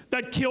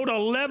 that killed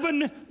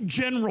 11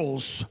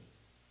 generals.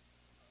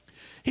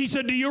 He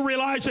said, do you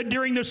realize that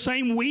during the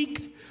same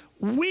week,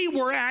 we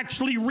were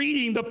actually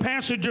reading the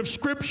passage of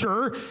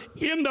Scripture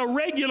in the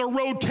regular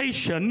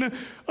rotation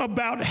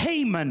about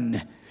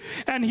Haman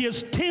and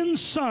his 10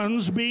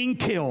 sons being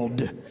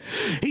killed.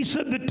 He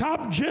said the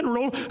top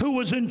general who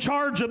was in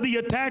charge of the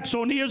attacks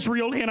on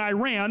Israel and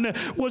Iran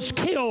was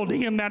killed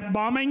in that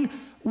bombing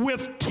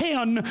with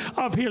 10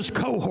 of his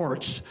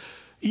cohorts.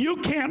 You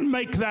can't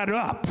make that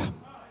up.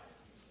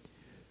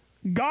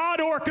 God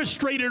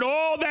orchestrated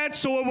all that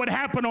so it would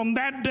happen on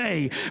that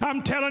day.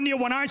 I'm telling you,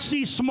 when I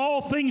see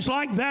small things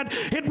like that,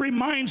 it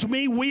reminds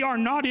me we are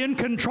not in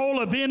control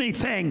of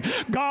anything.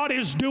 God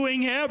is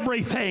doing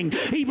everything.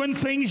 Even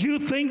things you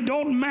think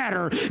don't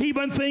matter,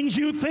 even things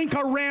you think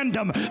are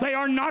random, they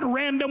are not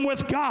random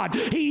with God.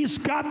 He's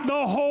got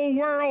the whole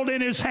world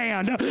in his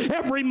hand.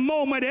 Every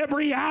moment,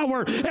 every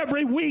hour,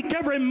 every week,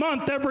 every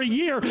month, every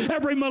year,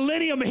 every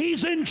millennium,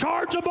 he's in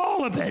charge of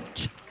all of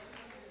it.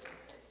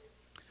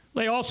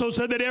 They also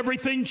said that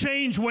everything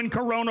changed when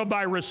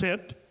coronavirus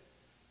hit.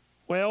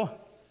 Well,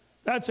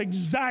 that's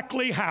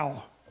exactly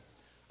how.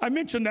 I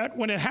mentioned that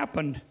when it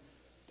happened.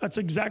 That's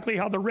exactly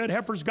how the red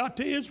heifers got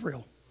to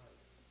Israel.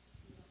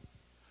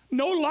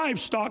 no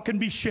livestock can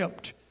be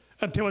shipped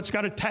until it's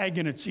got a tag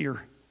in its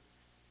ear.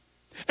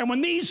 And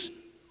when these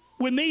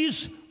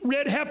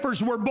red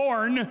heifers were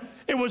born,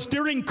 it was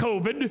during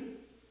COVID,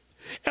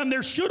 and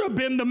there should have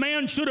been, the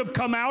man should have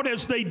come out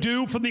as they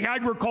do from the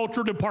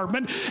agriculture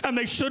department, and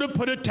they should have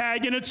put a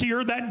tag in its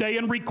ear that day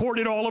and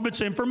recorded all of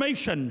its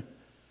information.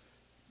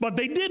 But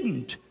they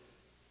didn't.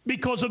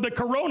 Because of the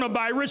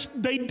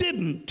coronavirus, they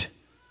didn't.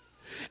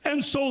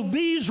 And so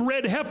these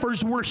red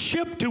heifers were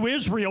shipped to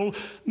Israel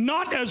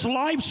not as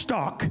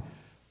livestock,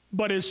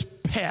 but as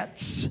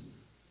pets.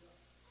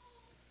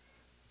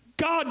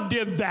 God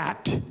did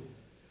that.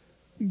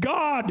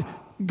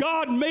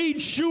 God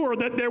made sure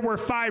that there were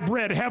 5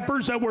 red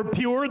heifers that were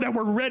pure, that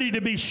were ready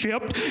to be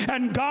shipped.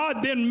 And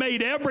God then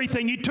made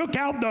everything. He took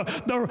out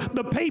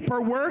the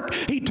paperwork.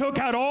 He took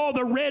out all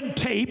the red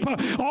tape,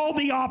 all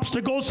the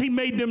obstacles. He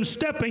made them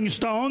stepping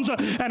stones.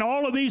 And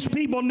all of these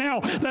people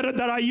now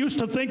that I used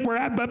to think were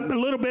a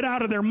little bit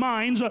out of their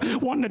minds,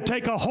 wanting to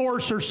take a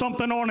horse or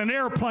something on an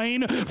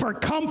airplane for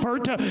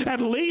comfort, at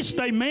least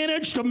they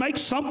managed to make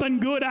something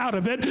good out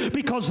of it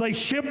because they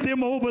shipped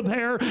them over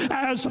there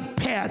as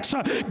pets.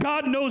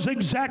 God knows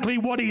exactly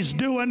what he's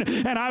doing,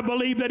 and I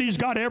believe that he's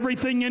got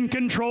everything in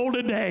control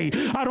today.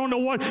 I don't know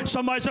what,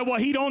 somebody said, well,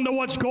 he don't know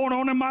what's going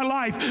on in my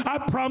life. I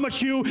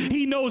promise you,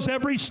 he knows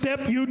every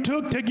step you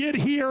took to get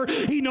here.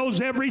 He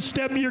knows every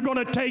step you're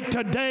going to take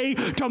today,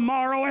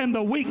 tomorrow, and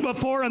the week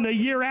before, and the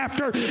year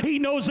after. He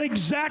knows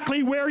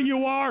exactly where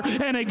you are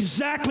and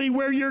exactly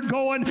where you're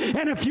going,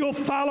 and if you'll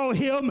follow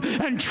him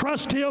and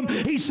trust him,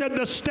 he said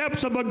the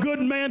steps of a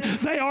good man,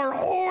 they are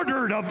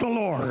ordered of the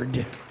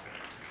Lord.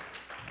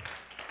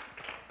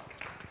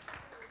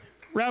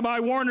 Rabbi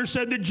Warner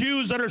said the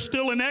Jews that are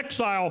still in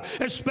exile,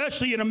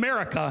 especially in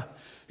America,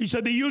 he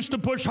said they used to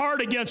push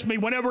hard against me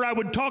whenever I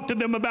would talk to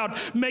them about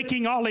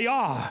making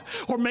Aliyah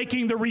or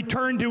making the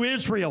return to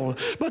Israel.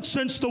 But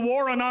since the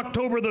war on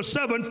October the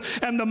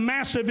 7th and the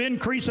massive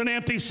increase in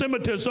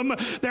anti-Semitism,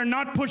 they're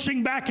not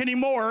pushing back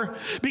anymore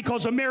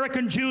because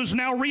American Jews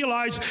now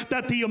realize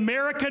that the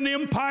American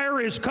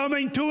empire is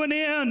coming to an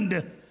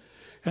end.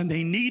 And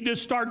they need to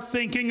start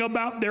thinking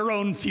about their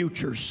own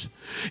futures.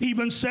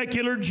 Even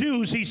secular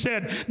Jews, he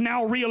said,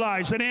 now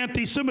realize that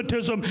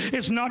anti-Semitism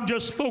is not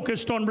just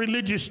focused on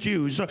religious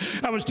Jews.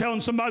 I was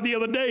telling somebody the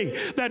other day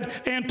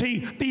that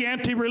the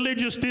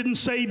anti-religious didn't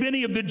save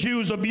any of the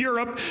Jews of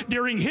Europe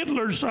during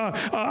Hitler's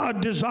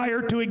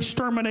desire to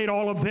exterminate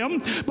all of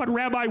them. But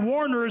Rabbi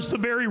Warner is the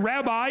very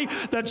rabbi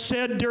that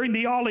said during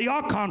the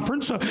Aliyah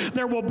conference,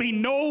 there will be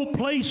no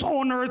place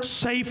on earth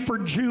safe for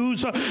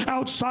Jews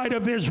outside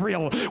of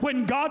Israel.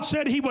 When God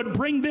said he would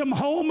bring them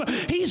home,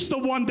 he's the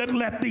one that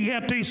let the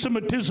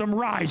anti-Semitism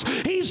rise.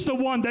 He's the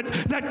one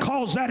that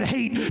caused that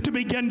hate to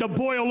begin to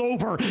boil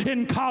over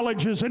in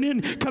colleges and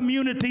in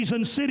communities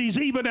and cities,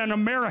 even in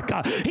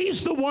America.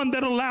 He's the one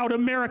that allowed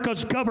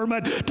America's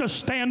government to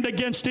stand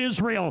against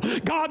Israel.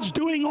 God's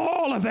doing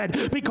all of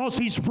it because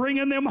he's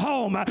bringing them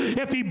home.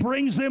 If he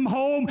brings them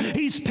home,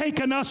 he's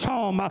taking us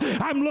home.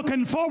 I'm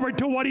looking forward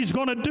to what he's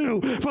going to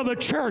do for the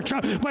church,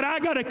 but I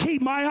got to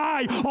keep my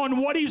eye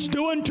on what he's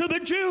doing to the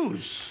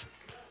Jews.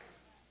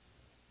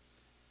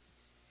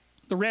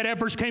 The red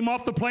heifers came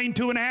off the plane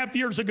 2.5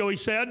 years ago, he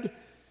said.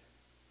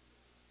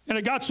 And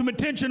it got some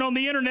attention on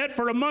the internet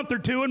for a month or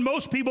two, and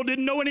most people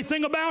didn't know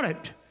anything about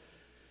it.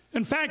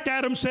 In fact,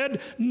 Adam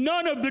said,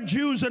 none of the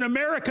Jews in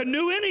America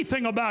knew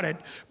anything about it,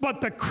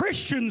 but the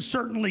Christians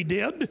certainly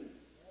did.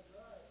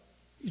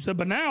 He said,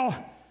 but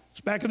now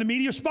it's back in the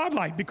media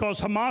spotlight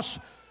because a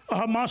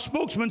Hamas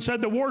spokesman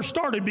said the war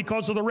started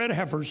because of the red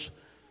heifers.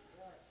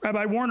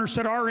 Rabbi Warner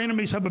said our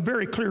enemies have a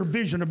very clear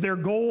vision of their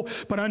goal,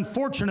 but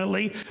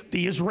unfortunately,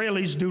 the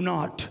Israelis do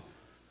not.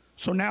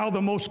 So now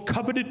the most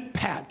coveted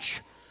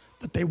patch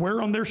that they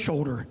wear on their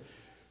shoulder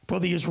for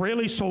the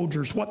Israeli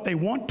soldiers, what they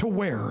want to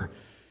wear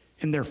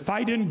in their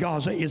fight in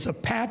Gaza is a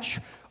patch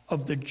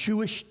of the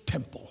Jewish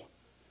temple.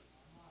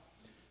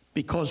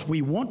 Because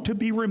we want to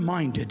be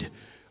reminded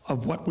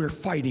of what we're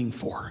fighting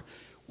for.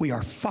 We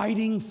are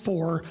fighting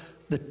for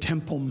the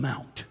Temple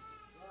Mount.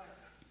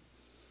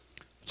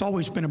 It's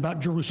always been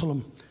about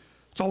Jerusalem.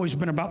 It's always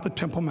been about the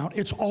Temple Mount.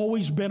 It's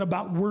always been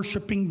about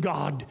worshiping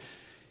God.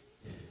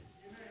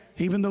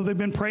 Even though they've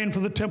been praying for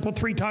the temple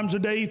 3 times a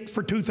day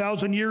for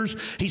 2,000 years,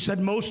 he said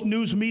most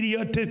news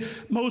media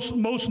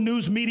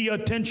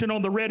attention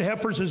on the red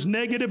heifers is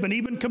negative and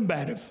even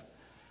combative.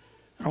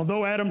 And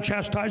although Adam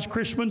chastised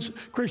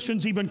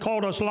Christians even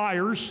called us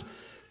liars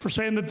for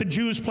saying that the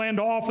Jews plan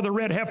to offer the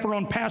red heifer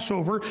on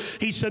Passover,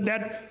 he said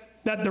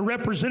that the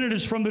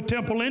representatives from the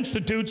Temple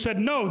Institute said,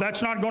 no,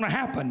 that's not going to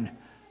happen.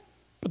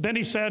 But then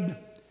he said,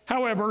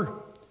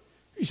 however,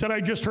 he said, I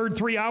just heard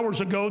 3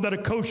 hours ago that a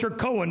kosher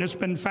Kohen has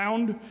been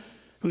found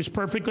who's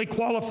perfectly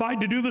qualified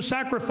to do the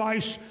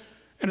sacrifice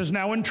and is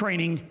now in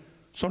training.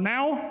 So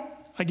now,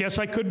 I guess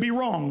I could be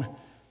wrong,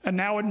 and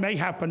now it may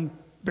happen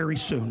very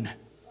soon.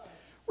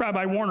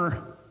 Rabbi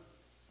Warner,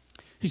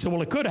 he said,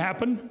 well, it could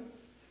happen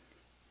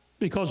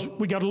because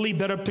we got to leave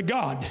that up to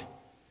God.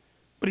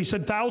 But he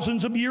said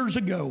thousands of years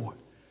ago,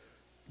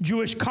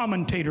 Jewish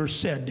commentators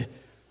said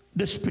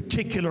this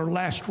particular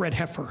last red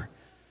heifer,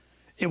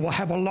 it will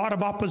have a lot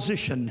of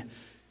opposition,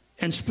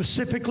 and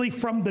specifically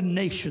from the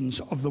nations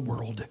of the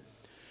world.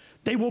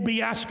 They will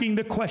be asking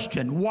the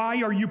question,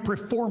 why are you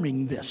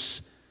performing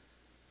this?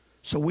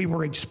 So we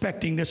were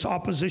expecting this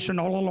opposition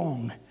all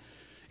along.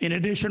 In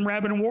addition,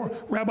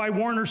 Rabbi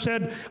Warner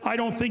said, I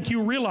don't think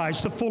you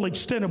realize the full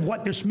extent of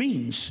what this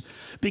means.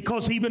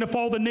 Because even if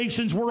all the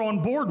nations were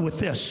on board with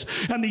this,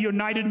 and the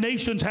United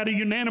Nations had a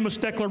unanimous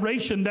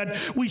declaration that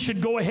we should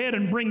go ahead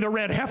and bring the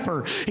red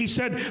heifer, he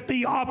said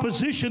the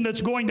opposition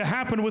that's going to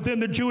happen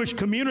within the Jewish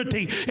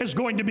community is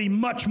going to be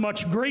much,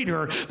 much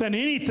greater than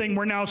anything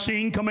we're now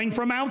seeing coming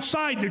from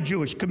outside the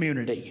Jewish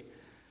community.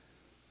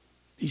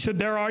 He said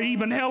there are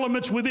even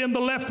elements within the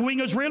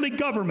left-wing Israeli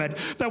government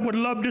that would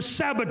love to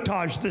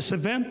sabotage this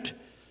event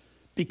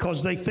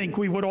because they think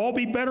we would all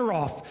be better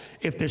off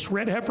if this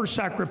red heifer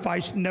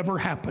sacrifice never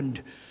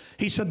happened.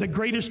 He said the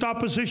greatest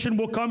opposition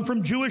will come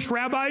from Jewish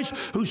rabbis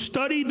who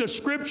study the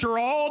scripture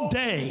all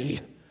day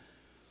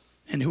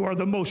and who are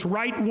the most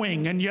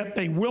right-wing, and yet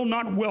they will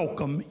not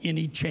welcome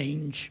any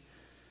change.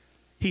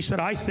 He said,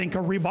 I think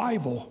a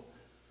revival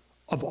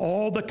of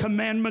all the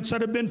commandments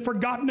that have been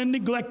forgotten and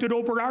neglected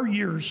over our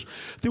years,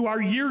 through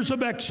our years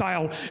of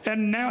exile.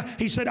 And now,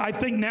 he said, I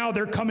think now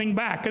they're coming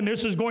back, and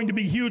this is going to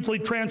be hugely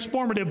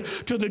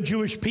transformative to the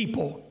Jewish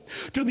people.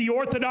 To the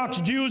Orthodox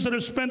Jews that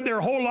have spent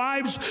their whole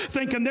lives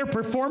thinking they're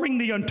performing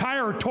the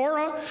entire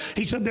Torah,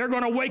 he said they're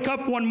going to wake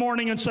up one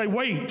morning and say,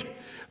 wait,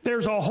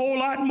 there's a whole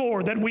lot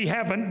more that we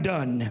haven't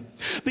done.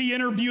 The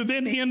interview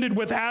then ended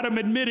with Adam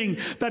admitting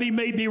that he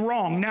may be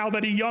wrong now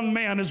that a young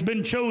man has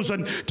been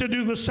chosen to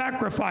do the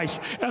sacrifice,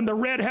 and the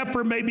red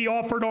heifer may be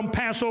offered on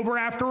Passover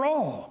after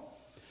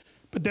all.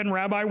 But then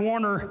Rabbi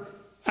Warner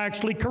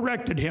actually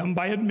corrected him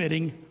by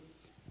admitting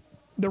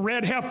the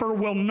red heifer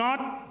will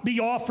not be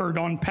offered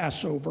on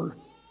Passover.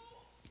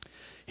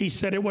 He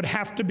said it would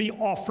have to be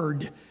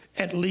offered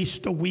at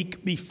least a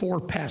week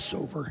before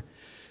Passover,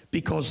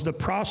 because the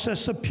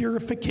process of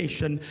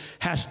purification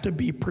has to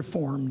be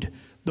performed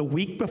the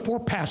week before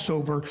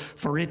Passover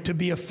for it to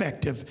be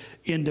effective,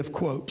 end of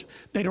quote.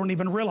 They don't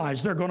even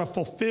realize they're going to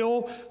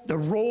fulfill the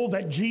role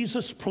that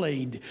Jesus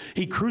played.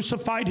 He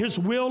crucified his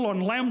will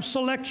on Lamb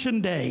Selection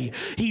Day.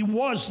 He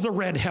was the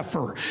red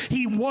heifer.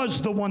 He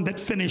was the one that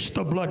finished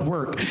the blood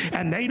work.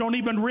 And they don't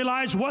even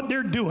realize what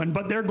they're doing,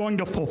 but they're going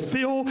to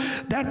fulfill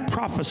that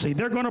prophecy.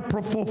 They're going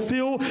to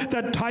fulfill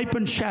that type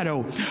and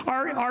shadow.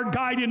 Our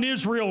guide in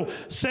Israel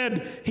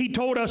said, he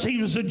told us,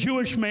 he was a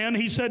Jewish man,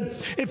 he said,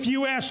 if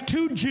you ask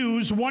two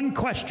Jews one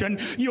question,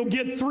 you'll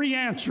get three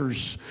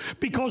answers,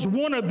 because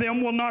one of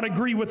them will not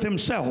agree with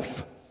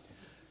himself.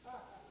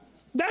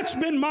 That's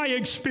been my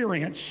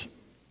experience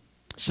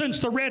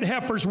since the red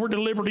heifers were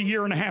delivered a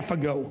year and a half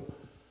ago.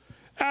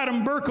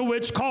 Adam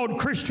Berkowitz called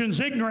Christians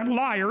ignorant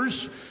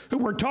liars who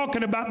were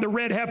talking about the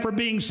red heifer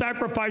being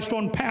sacrificed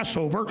on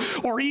Passover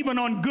or even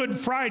on Good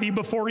Friday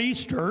before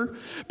Easter,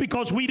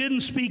 because we don't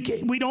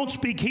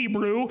speak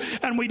Hebrew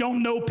and we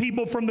don't know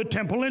people from the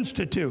Temple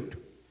Institute.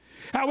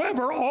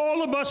 However,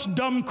 all of us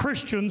dumb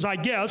Christians, I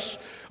guess,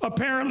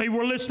 apparently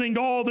were listening to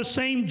all the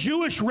same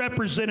Jewish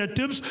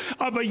representatives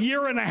of a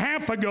year and a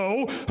half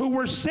ago who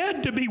were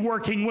said to be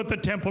working with the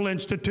Temple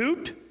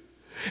Institute.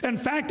 In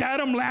fact,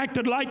 Adam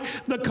acted like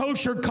the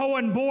kosher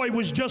Cohen boy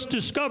was just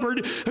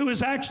discovered who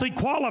is actually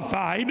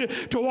qualified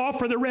to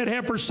offer the red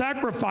heifer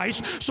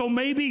sacrifice. So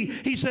maybe,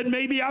 he said,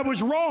 maybe I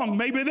was wrong.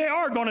 Maybe they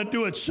are going to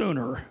do it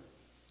sooner.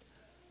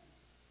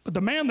 But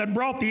the man that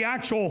bought the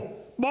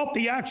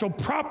actual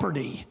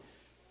property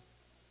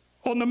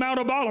on the Mount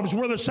of Olives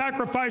where the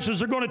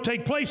sacrifices are going to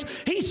take place,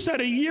 he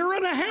said a year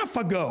and a half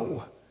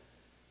ago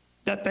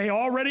that they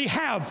already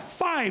have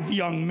 5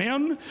 young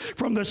men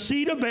from the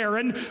seed of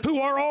Aaron who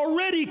are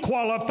already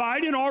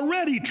qualified and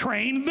already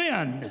trained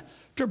then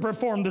to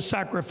perform the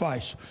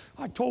sacrifice.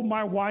 I told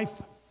my wife,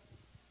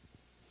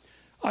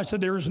 I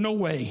said, there is no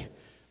way.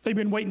 They've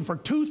been waiting for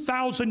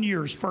 2,000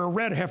 years for a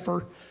red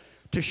heifer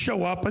to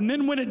show up, and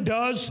then when it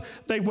does,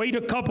 they wait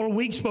a couple of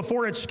weeks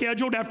before it's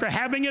scheduled. After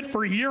having it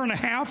for a year and a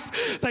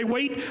half, they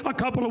wait a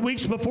couple of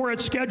weeks before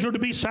it's scheduled to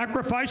be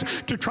sacrificed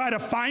to try to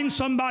find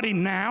somebody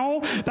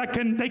now that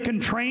they can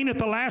train at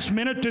the last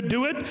minute to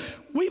do it.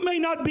 We may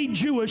not be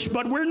Jewish,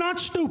 but we're not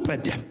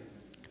stupid.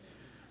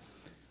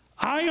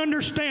 I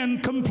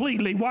understand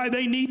completely why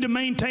they need to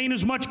maintain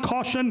as much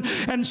caution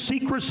and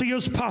secrecy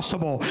as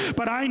possible.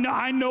 But I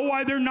know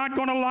why they're not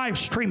going to live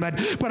stream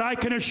it. But I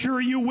can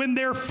assure you, when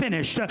they're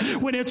finished,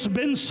 when it's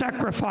been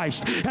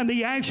sacrificed and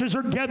the ashes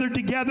are gathered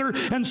together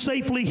and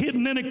safely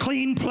hidden in a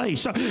clean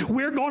place,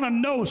 we're going to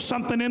know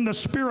something in the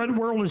spirit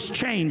world has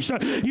changed.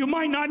 You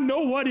might not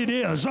know what it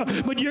is,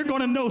 but you're going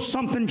to know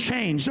something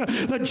changed.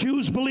 The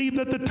Jews believe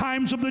that the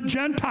times of the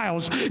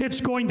Gentiles,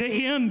 it's going to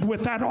end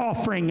with that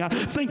offering.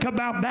 Think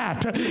about that.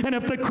 that. And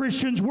if the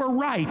Christians were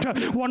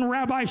right, one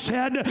rabbi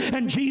said,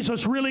 and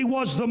Jesus really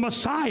was the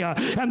Messiah,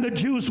 and the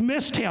Jews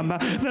missed him,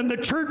 then the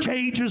church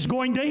age is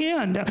going to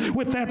end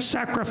with that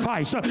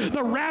sacrifice.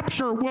 The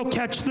rapture will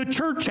catch the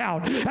church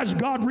out as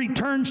God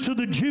returns to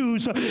the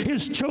Jews,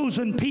 his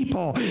chosen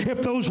people.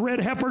 If those red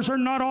heifers are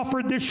not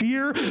offered this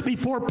year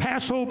before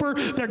Passover,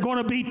 they're going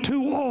to be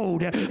too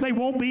old. They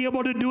won't be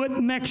able to do it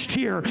next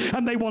year,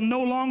 and they will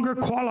no longer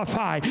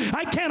qualify.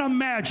 I can't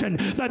imagine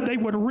that they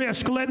would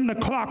risk letting the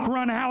clock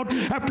run out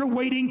after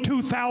waiting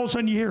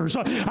 2,000 years.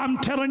 I'm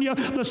telling you,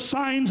 the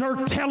signs are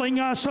telling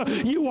us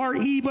you are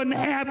even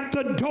at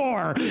the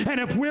door. And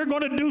if we're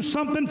going to do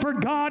something for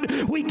God,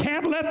 we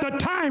can't let the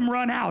time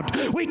run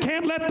out. We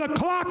can't let the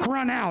clock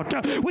run out.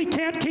 We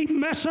can't keep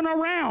messing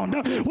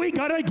around. We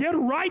got to get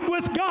right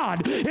with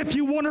God. If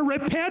you want to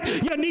repent,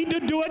 you need to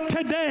do it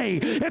today.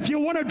 If you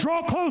want to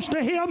draw close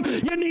to Him,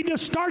 you need to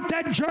start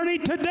that journey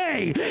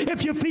today.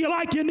 If you feel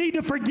like you need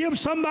to forgive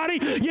somebody,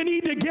 you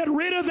need to get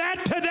rid of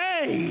that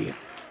today.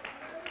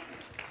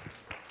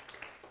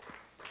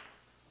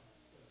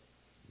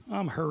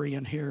 I'm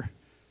hurrying here.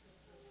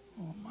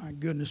 Oh, my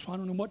goodness. I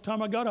don't know what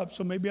time I got up,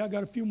 so maybe I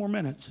got a few more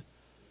minutes.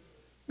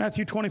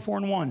 Matthew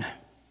 24:1.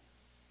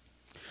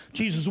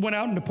 Jesus went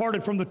out and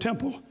departed from the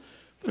temple.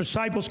 The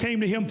disciples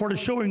came to him for to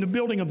show him the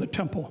building of the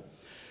temple.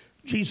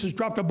 Jesus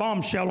dropped a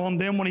bombshell on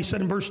them when he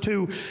said in verse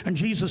 2, and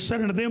Jesus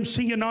said unto them,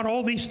 see ye not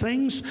all these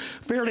things?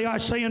 Verily I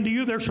say unto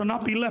you, there shall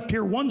not be left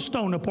here one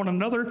stone upon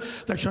another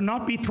that shall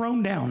not be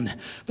thrown down.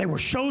 They were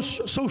so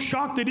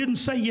shocked they didn't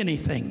say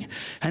anything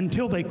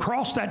until they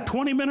crossed that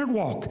 20-minute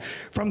walk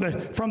from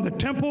the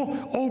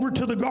temple over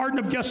to the Garden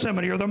of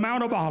Gethsemane, or the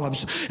Mount of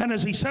Olives. And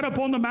as he sat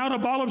upon the Mount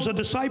of Olives, the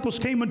disciples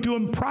came unto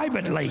him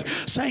privately,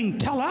 saying,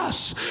 tell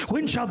us,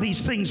 when shall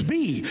these things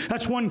be?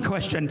 That's one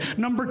question.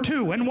 Number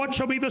 2, and what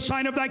shall be the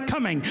sign of thy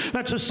coming?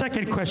 That's a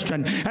second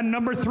question. And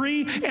number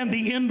 3, and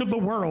the end of the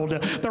world.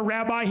 The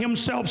rabbi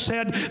himself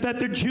said that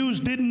the Jews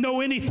didn't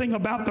know anything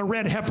about the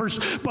red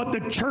heifers, but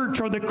the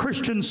church or the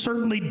Christians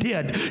certainly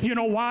did. You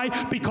know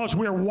why? Because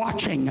we're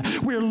watching.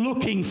 We're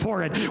looking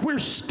for it. We're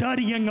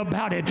studying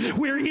about it.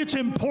 It's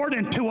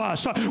important to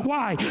us.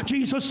 Why?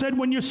 Jesus said,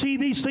 when you see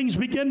these things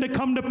begin to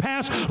come to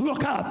pass,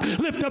 look up.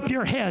 Lift up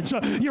your heads.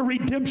 Your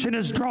redemption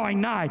is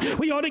drawing nigh.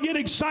 We ought to get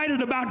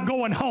excited about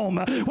going home.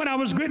 When I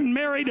was getting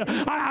married,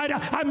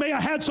 I may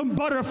have had some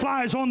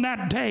butterflies on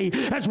that day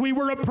as we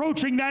were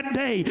approaching that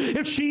day.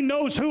 If she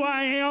knows who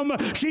I am,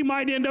 she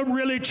might end up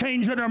really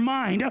changing her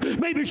mind.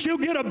 Maybe she'll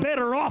get a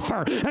better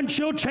offer and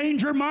she'll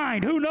change her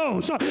mind. Who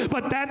knows?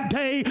 But that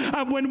day,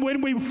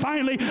 when we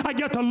finally, I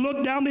got to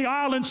look down the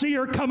aisle and see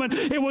her coming,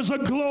 it was a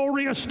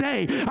glorious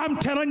day. I'm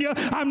telling you,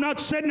 I'm not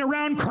sitting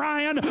around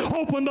crying,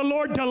 hoping the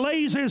Lord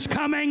delays His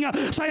coming,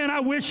 saying, I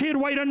wish He'd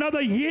wait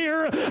another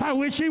year. I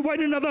wish He'd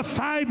wait another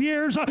 5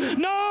 years.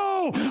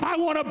 No, I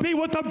want to be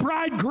with the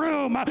bridegroom.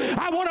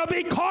 I want to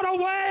be caught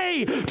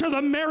away to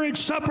the marriage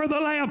supper of the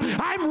Lamb.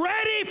 I'm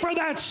ready for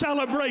that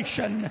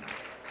celebration. Of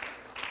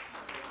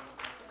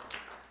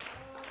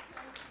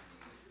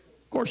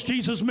course,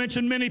 Jesus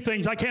mentioned many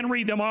things. I can't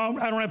read them.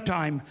 I don't have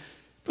time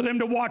for them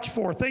to watch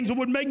for. Things that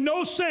would make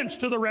no sense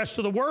to the rest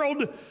of the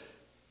world,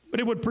 but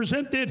it would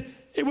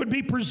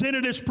be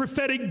presented as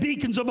prophetic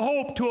beacons of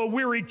hope to a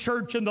weary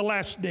church in the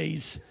last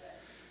days.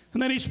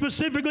 And then he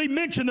specifically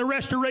mentioned the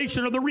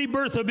restoration or the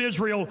rebirth of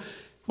Israel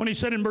when he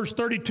said in verse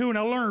 32, and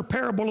I learned a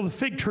parable of the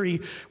fig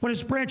tree. When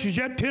its branch is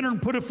yet tender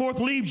and putteth forth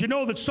leaves, you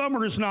know that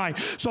summer is nigh.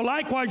 So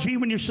likewise, ye,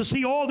 when you shall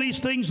see all these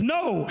things,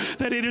 know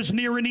that it is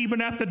near and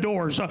even at the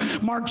doors.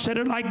 Mark said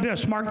it like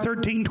this, Mark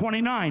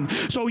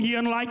 13:29. So ye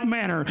in like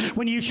manner,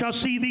 when ye shall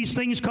see these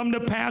things come to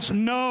pass,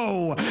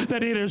 know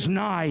that it is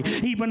nigh,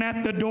 even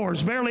at the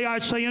doors. Verily I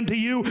say unto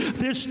you,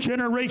 this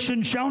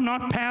generation shall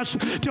not pass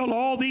till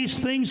all these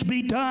things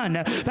be done.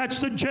 That's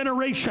the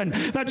generation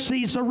that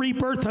sees the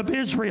rebirth of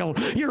Israel.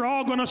 You're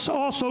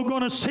also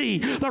going to see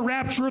the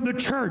rapture of the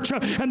church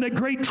and the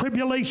great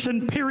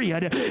tribulation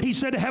period. He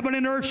said, heaven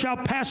and earth shall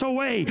pass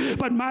away,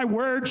 but my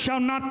word shall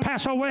not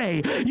pass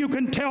away. You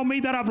can tell me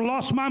that I've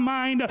lost my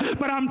mind,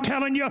 but I'm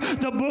telling you,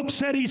 the book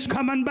said He's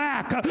coming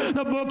back.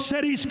 The book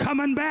said He's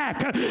coming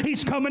back.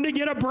 He's coming to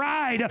get a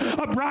bride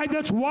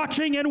that's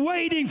watching and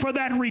waiting for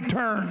that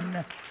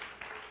return.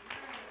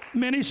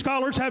 Many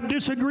scholars have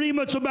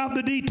disagreements about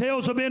the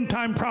details of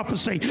end-time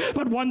prophecy,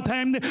 but one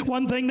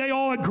thing they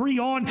all agree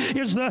on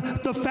is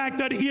the fact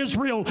that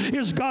Israel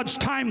is God's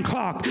time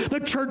clock. The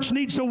church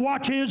needs to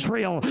watch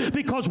Israel,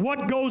 because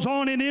what goes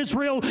on in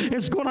Israel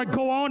is going to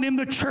go on in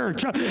the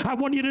church. I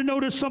want you to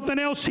notice something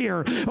else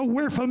here.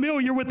 We're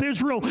familiar with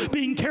Israel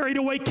being carried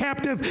away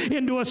captive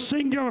into a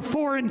singular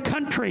foreign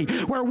country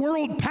where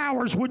world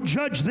powers would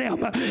judge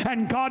them,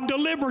 and God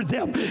delivered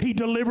them. He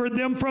delivered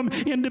them from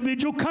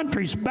individual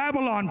countries,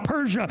 Babylon,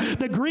 Babylon, Persia,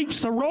 the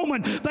Greeks, the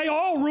Roman, they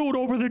all ruled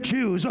over the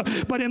Jews.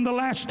 But in the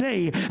last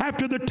day,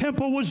 after the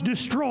temple was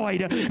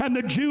destroyed and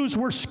the Jews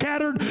were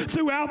scattered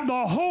throughout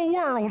the whole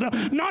world,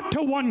 not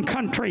to one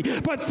country,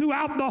 but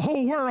throughout the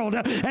whole world.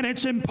 And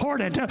it's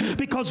important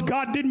because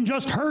God didn't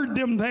just herd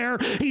them there,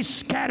 He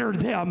scattered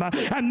them.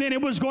 And then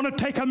it was going to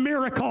take a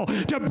miracle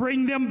to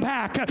bring them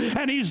back.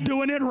 And He's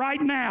doing it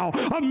right now.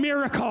 A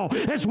miracle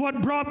is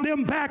what brought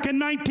them back in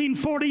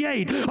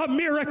 1948. A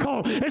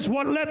miracle is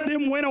what let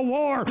them win a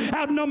war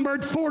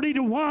outnumbered 40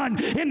 to 1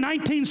 in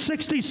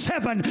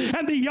 1967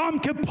 and the Yom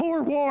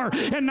Kippur War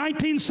in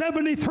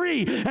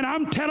 1973. And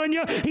I'm telling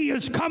you, He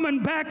is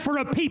coming back for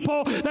a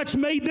people that's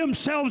made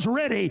themselves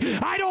ready.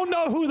 I don't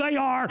know who they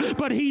are,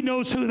 but He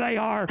knows who they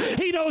are.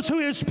 He knows who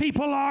His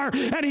people are,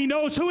 and He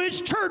knows who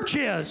His church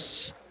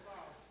is.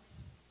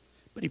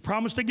 But He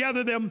promised to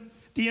gather them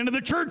at the end of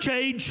the church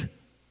age.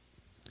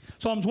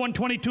 Psalms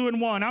 122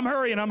 and 1. I'm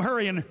hurrying.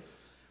 I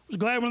was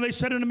glad when they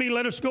said unto me,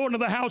 let us go into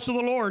the house of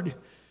the Lord. It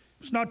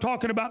was not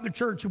talking about the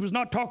church. It was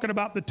not talking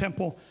about the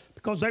temple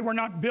because they were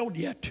not built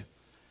yet.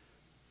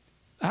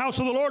 The house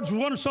of the Lord is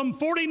one of some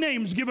 40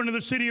 names given to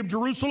the city of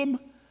Jerusalem.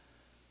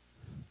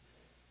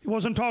 He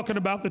wasn't talking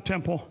about the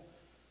temple.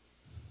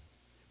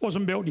 It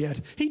wasn't built yet.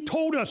 He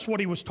told us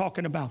what He was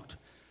talking about.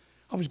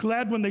 I was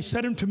glad when they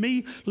said unto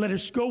me, let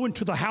us go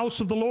into the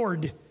house of the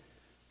Lord.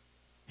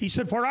 He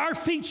said, for our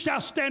feet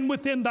shall stand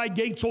within thy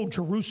gates, O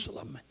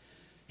Jerusalem.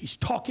 He's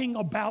talking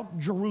about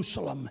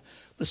Jerusalem,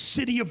 the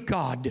city of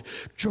God.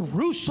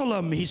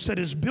 Jerusalem, He said,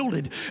 is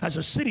builded as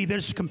a city that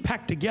is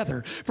compact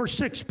together. Verse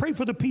 6, pray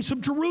for the peace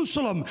of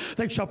Jerusalem.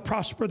 They shall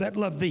prosper that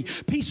love thee.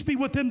 Peace be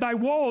within thy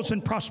walls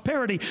and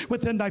prosperity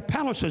within thy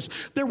palaces.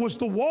 There was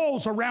the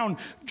walls around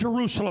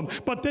Jerusalem,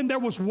 but then there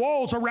was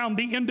walls around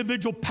the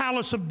individual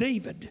palace of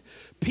David.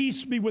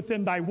 Peace be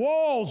within thy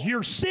walls,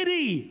 your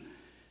city,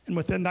 and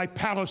within thy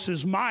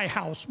palaces, my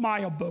house, my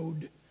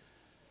abode.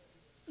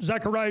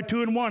 Zechariah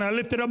 2 and 1, I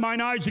lifted up mine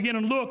eyes again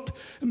and looked,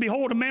 and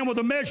behold, a man with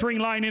a measuring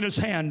line in his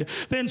hand.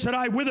 Then said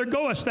I, whither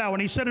goest thou?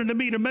 And he said unto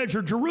me, to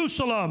measure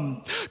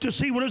Jerusalem, to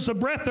see what is the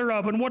breadth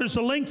thereof, and what is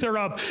the length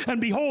thereof. And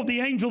behold, the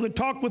angel that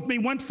talked with me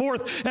went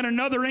forth, and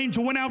another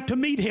angel went out to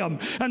meet him,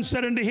 and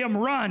said unto him,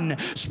 run,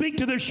 speak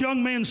to this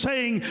young man,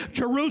 saying,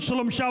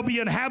 Jerusalem shall be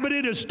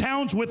inhabited as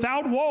towns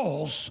without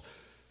walls.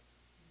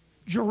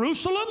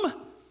 Jerusalem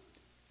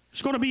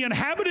is going to be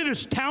inhabited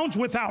as towns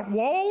without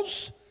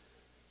walls?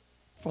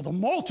 For the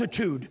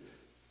multitude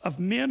of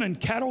men and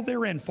cattle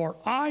therein. For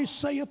I,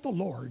 saith the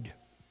Lord,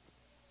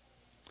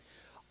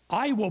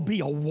 I will be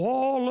a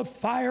wall of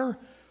fire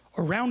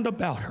around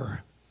about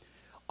her.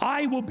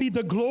 I will be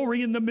the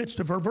glory in the midst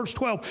of her. Verse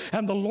 12,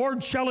 and the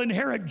Lord shall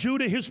inherit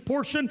Judah his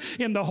portion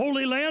in the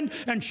Holy Land,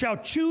 and shall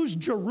choose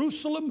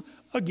Jerusalem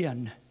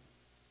again.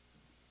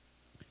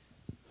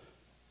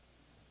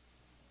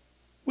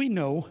 We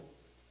know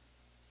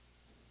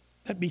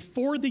that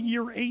before the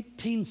year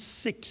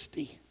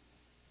 1860,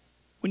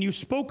 when you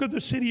spoke of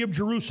the city of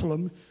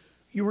Jerusalem,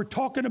 you were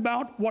talking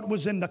about what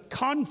was in the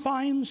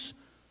confines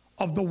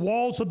of the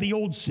walls of the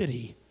old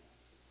city.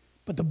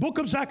 But the book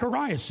of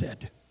Zechariah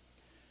said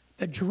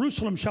that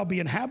Jerusalem shall be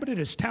inhabited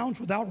as towns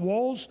without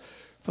walls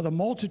for the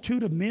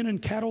multitude of men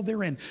and cattle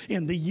therein.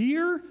 In the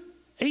year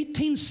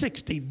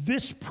 1860,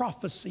 this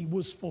prophecy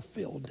was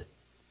fulfilled,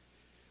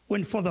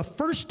 when for the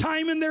first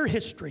time in their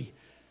history,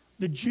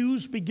 the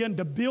Jews began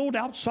to build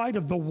outside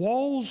of the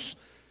walls,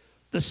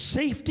 the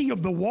safety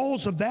of the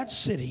walls of that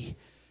city,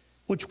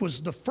 which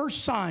was the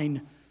first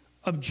sign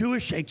of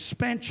Jewish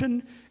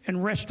expansion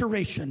and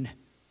restoration.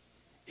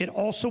 It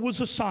also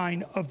was a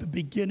sign of the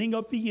beginning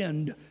of the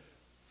end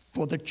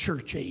for the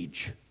church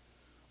age.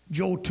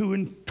 Joel 2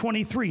 and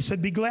 23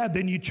 said, be glad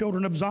then, you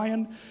children of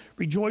Zion.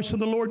 Rejoice in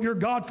the Lord your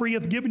God, for He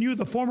hath given you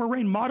the former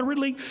rain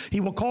moderately.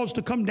 He will cause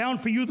to come down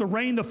for you the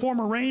rain, the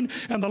former rain,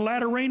 and the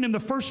latter rain in the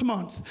first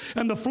month.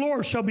 And the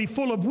floor shall be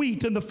full of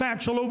wheat, and the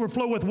fat shall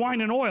overflow with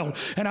wine and oil.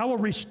 And I will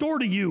restore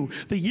to you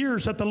the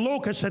years that the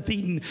locust hath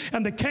eaten,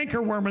 and the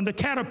cankerworm, and the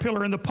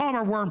caterpillar, and the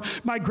palmer worm,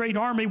 my great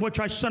army which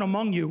I sent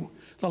among you.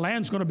 The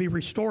land's going to be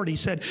restored, he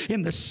said,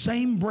 in the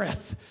same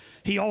breath.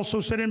 He also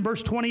said in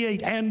verse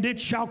 28, and it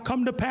shall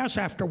come to pass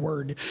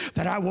afterward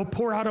that I will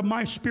pour out of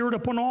my spirit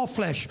upon all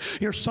flesh.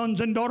 Your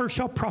sons and daughters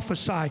shall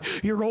prophesy.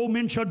 Your old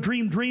men shall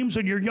dream dreams,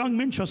 and your young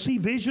men shall see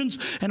visions.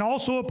 And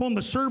also upon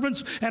the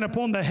servants and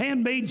upon the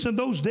handmaids in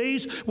those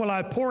days will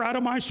I pour out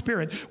of my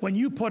spirit. When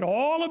you put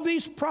all of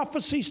these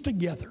prophecies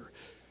together,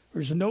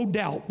 there's no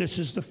doubt this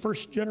is the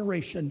first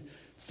generation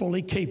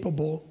fully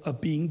capable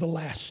of being the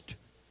last.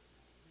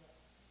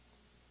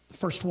 The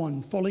first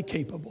one fully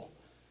capable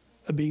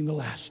of being the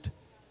last.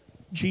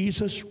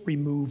 Jesus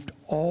removed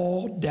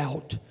all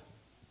doubt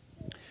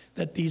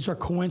that these are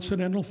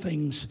coincidental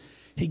things.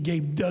 He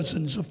gave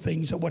dozens of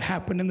things that would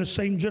happen in the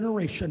same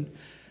generation.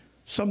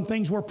 Some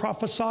things were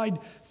prophesied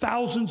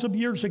thousands of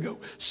years ago.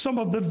 Some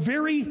of the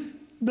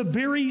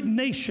very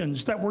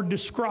nations that were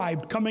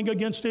described coming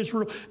against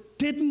Israel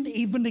didn't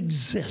even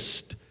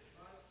exist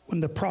when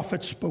the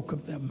prophets spoke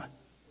of them.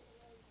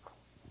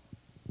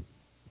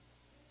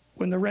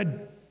 When they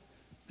read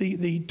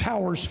the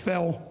towers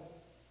fell,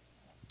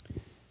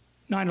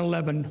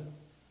 9/11.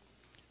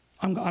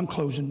 I'm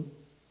closing.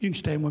 You can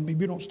stand with me.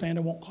 If you don't stand,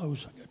 I won't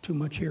close. I got too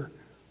much here.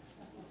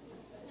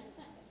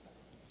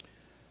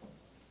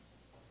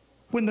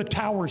 When the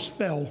towers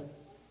fell,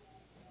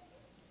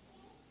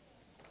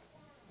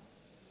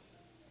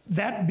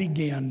 that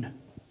began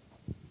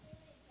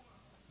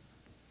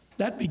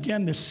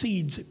the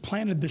seeds. It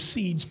planted the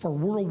seeds for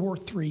World War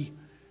III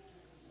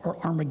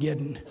or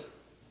Armageddon.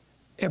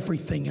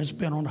 Everything has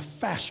been on a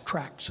fast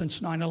track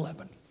since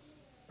 9/11.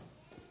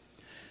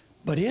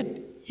 But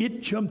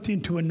it jumped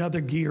into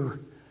another gear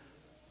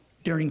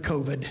during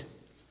COVID.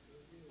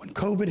 When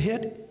COVID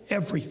hit,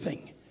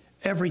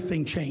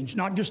 everything changed.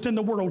 Not just in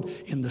the world,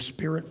 in the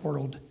spirit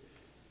world.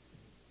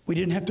 We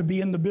didn't have to be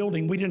in the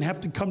building. We didn't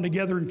have to come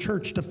together in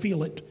church to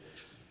feel it.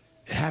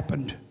 It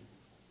happened.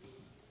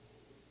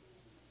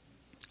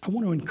 I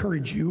want to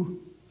encourage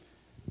you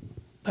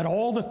that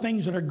all the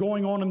things that are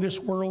going on in this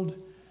world,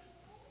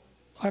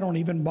 I don't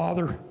even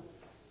bother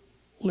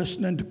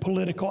listening to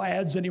political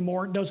ads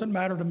anymore. It doesn't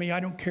matter to me. I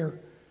don't care.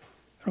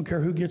 I don't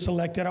care who gets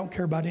elected. I don't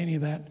care about any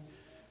of that.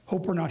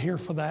 Hope we're not here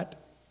for that.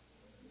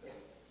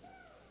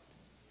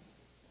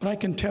 But I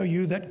can tell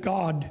you that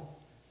God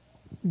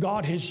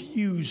has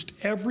used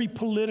every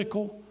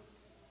political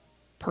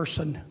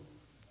person.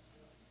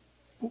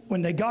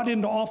 When they got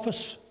into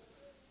office,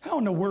 how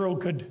in the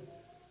world could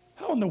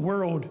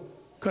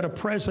a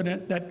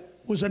president that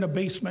was in a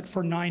basement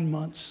for 9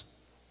 months,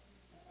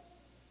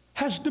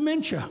 has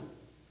dementia,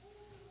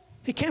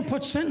 he can't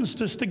put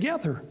sentences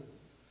together,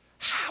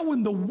 how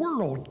in the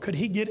world could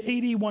he get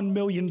 81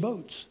 million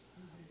votes?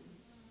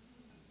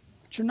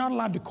 But you're not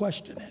allowed to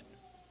question it.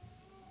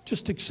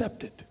 Just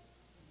accept it.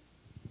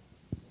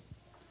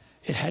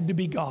 It had to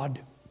be God.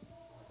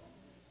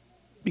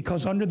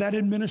 Because under that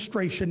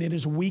administration, it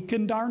has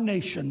weakened our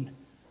nation.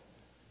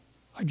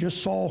 I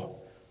just saw,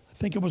 I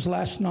think it was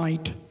last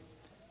night,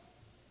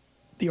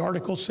 the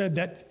article said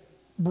that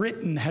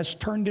Britain has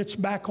turned its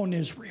back on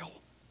Israel.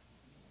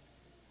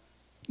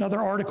 Another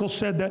article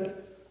said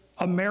that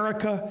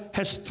America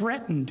has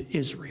threatened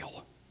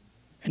Israel,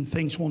 and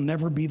things will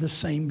never be the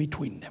same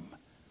between them.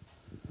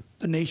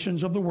 The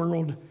nations of the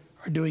world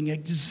are doing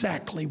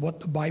exactly what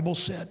the Bible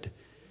said,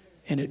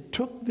 and it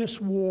took this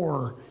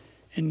war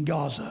in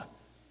Gaza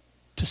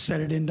to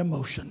set it into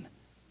motion.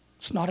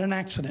 It's not an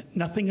accident.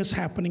 Nothing is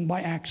happening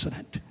by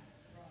accident.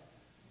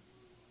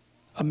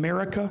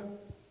 America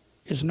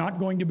is not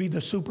going to be the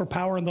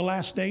superpower in the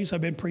last days.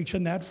 I've been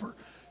preaching that for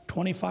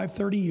 25,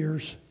 30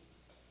 years.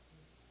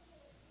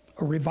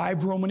 A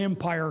revived Roman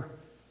Empire,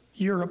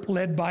 Europe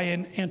led by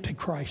an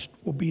Antichrist,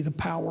 will be the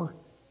power.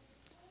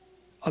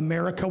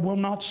 America will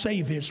not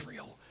save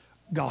Israel.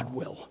 God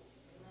will.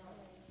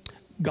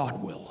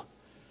 God will.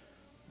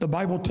 The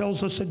Bible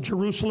tells us that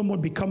Jerusalem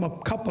would become a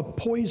cup of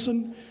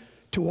poison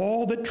to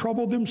all that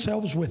trouble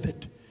themselves with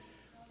it.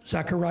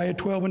 Zechariah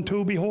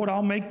 12:2, behold,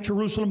 I'll make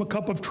Jerusalem a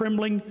cup of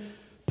trembling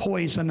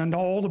poison unto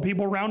all the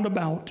people round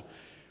about,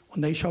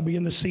 when they shall be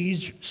in the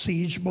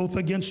siege both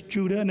against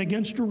Judah and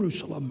against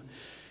Jerusalem.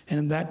 And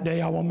in that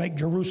day I will make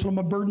Jerusalem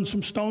a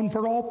burdensome stone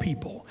for all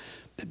people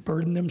that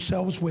burden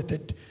themselves with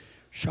it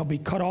shall be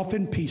cut off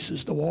in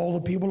pieces, though all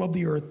the people of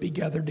the earth be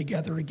gathered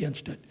together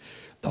against it.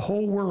 The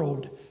whole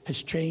world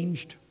has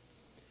changed,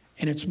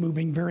 and it's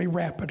moving very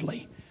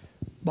rapidly.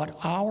 But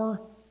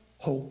our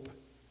hope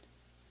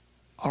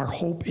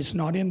is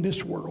not in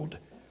this world.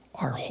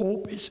 Our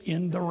hope is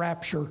in the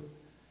rapture.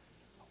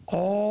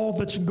 All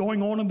that's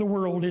going on in the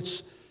world,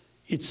 it's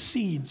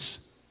seeds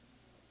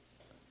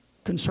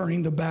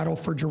concerning the battle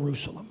for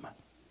Jerusalem.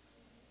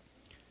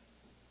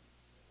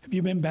 Have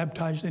you been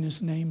baptized in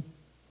his name?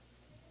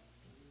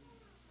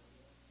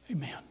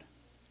 Amen.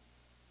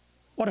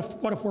 What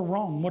if we're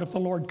wrong? What if the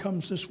Lord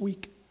comes this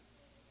week?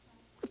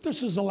 What if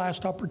this is the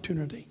last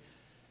opportunity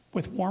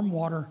with warm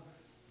water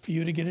for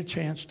you to get a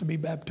chance to be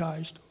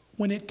baptized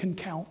when it can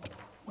count,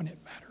 when it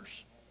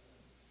matters?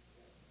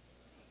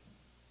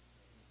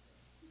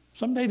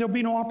 Someday there'll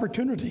be no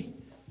opportunity.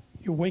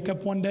 You'll wake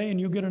up one day and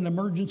you'll get an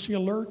emergency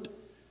alert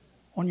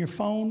on your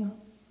phone,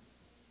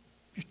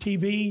 your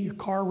TV, your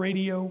car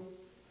radio,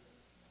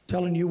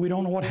 telling you we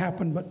don't know what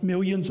happened, but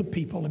millions of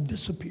people have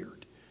disappeared.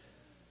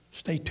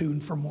 Stay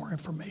tuned for more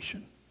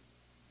information.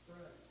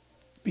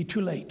 Be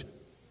too late.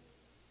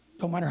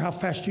 Don't matter how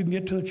fast you can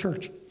get to the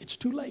church, it's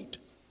too late.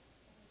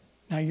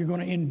 Now you're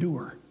going to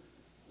endure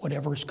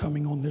whatever is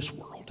coming on this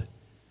world.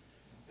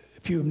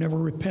 If you have never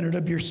repented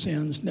of your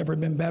sins, never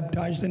been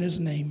baptized in his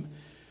name,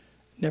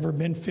 never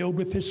been filled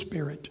with his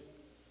Spirit,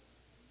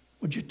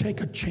 would you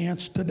take a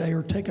chance today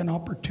or take an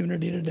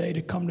opportunity today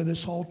to come to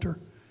this altar?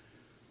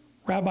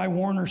 Rabbi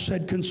Warner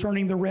said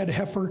concerning the red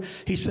heifer,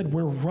 he said,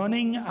 we're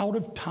running out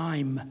of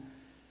time.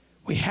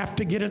 We have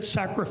to get it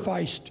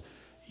sacrificed.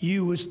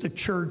 You as the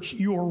church,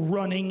 you are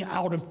running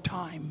out of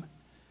time.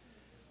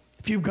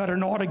 If you've got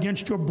an ought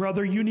against your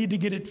brother, you need to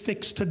get it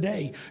fixed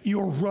today.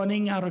 You're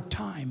running out of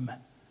time.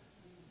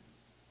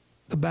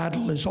 The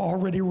battle is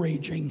already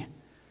raging.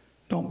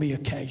 Don't be a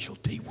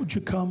casualty. Would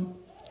you come?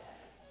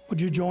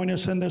 Would you join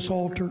us in this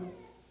altar?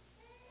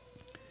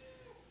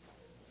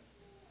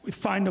 We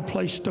find a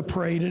place to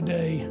pray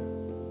today.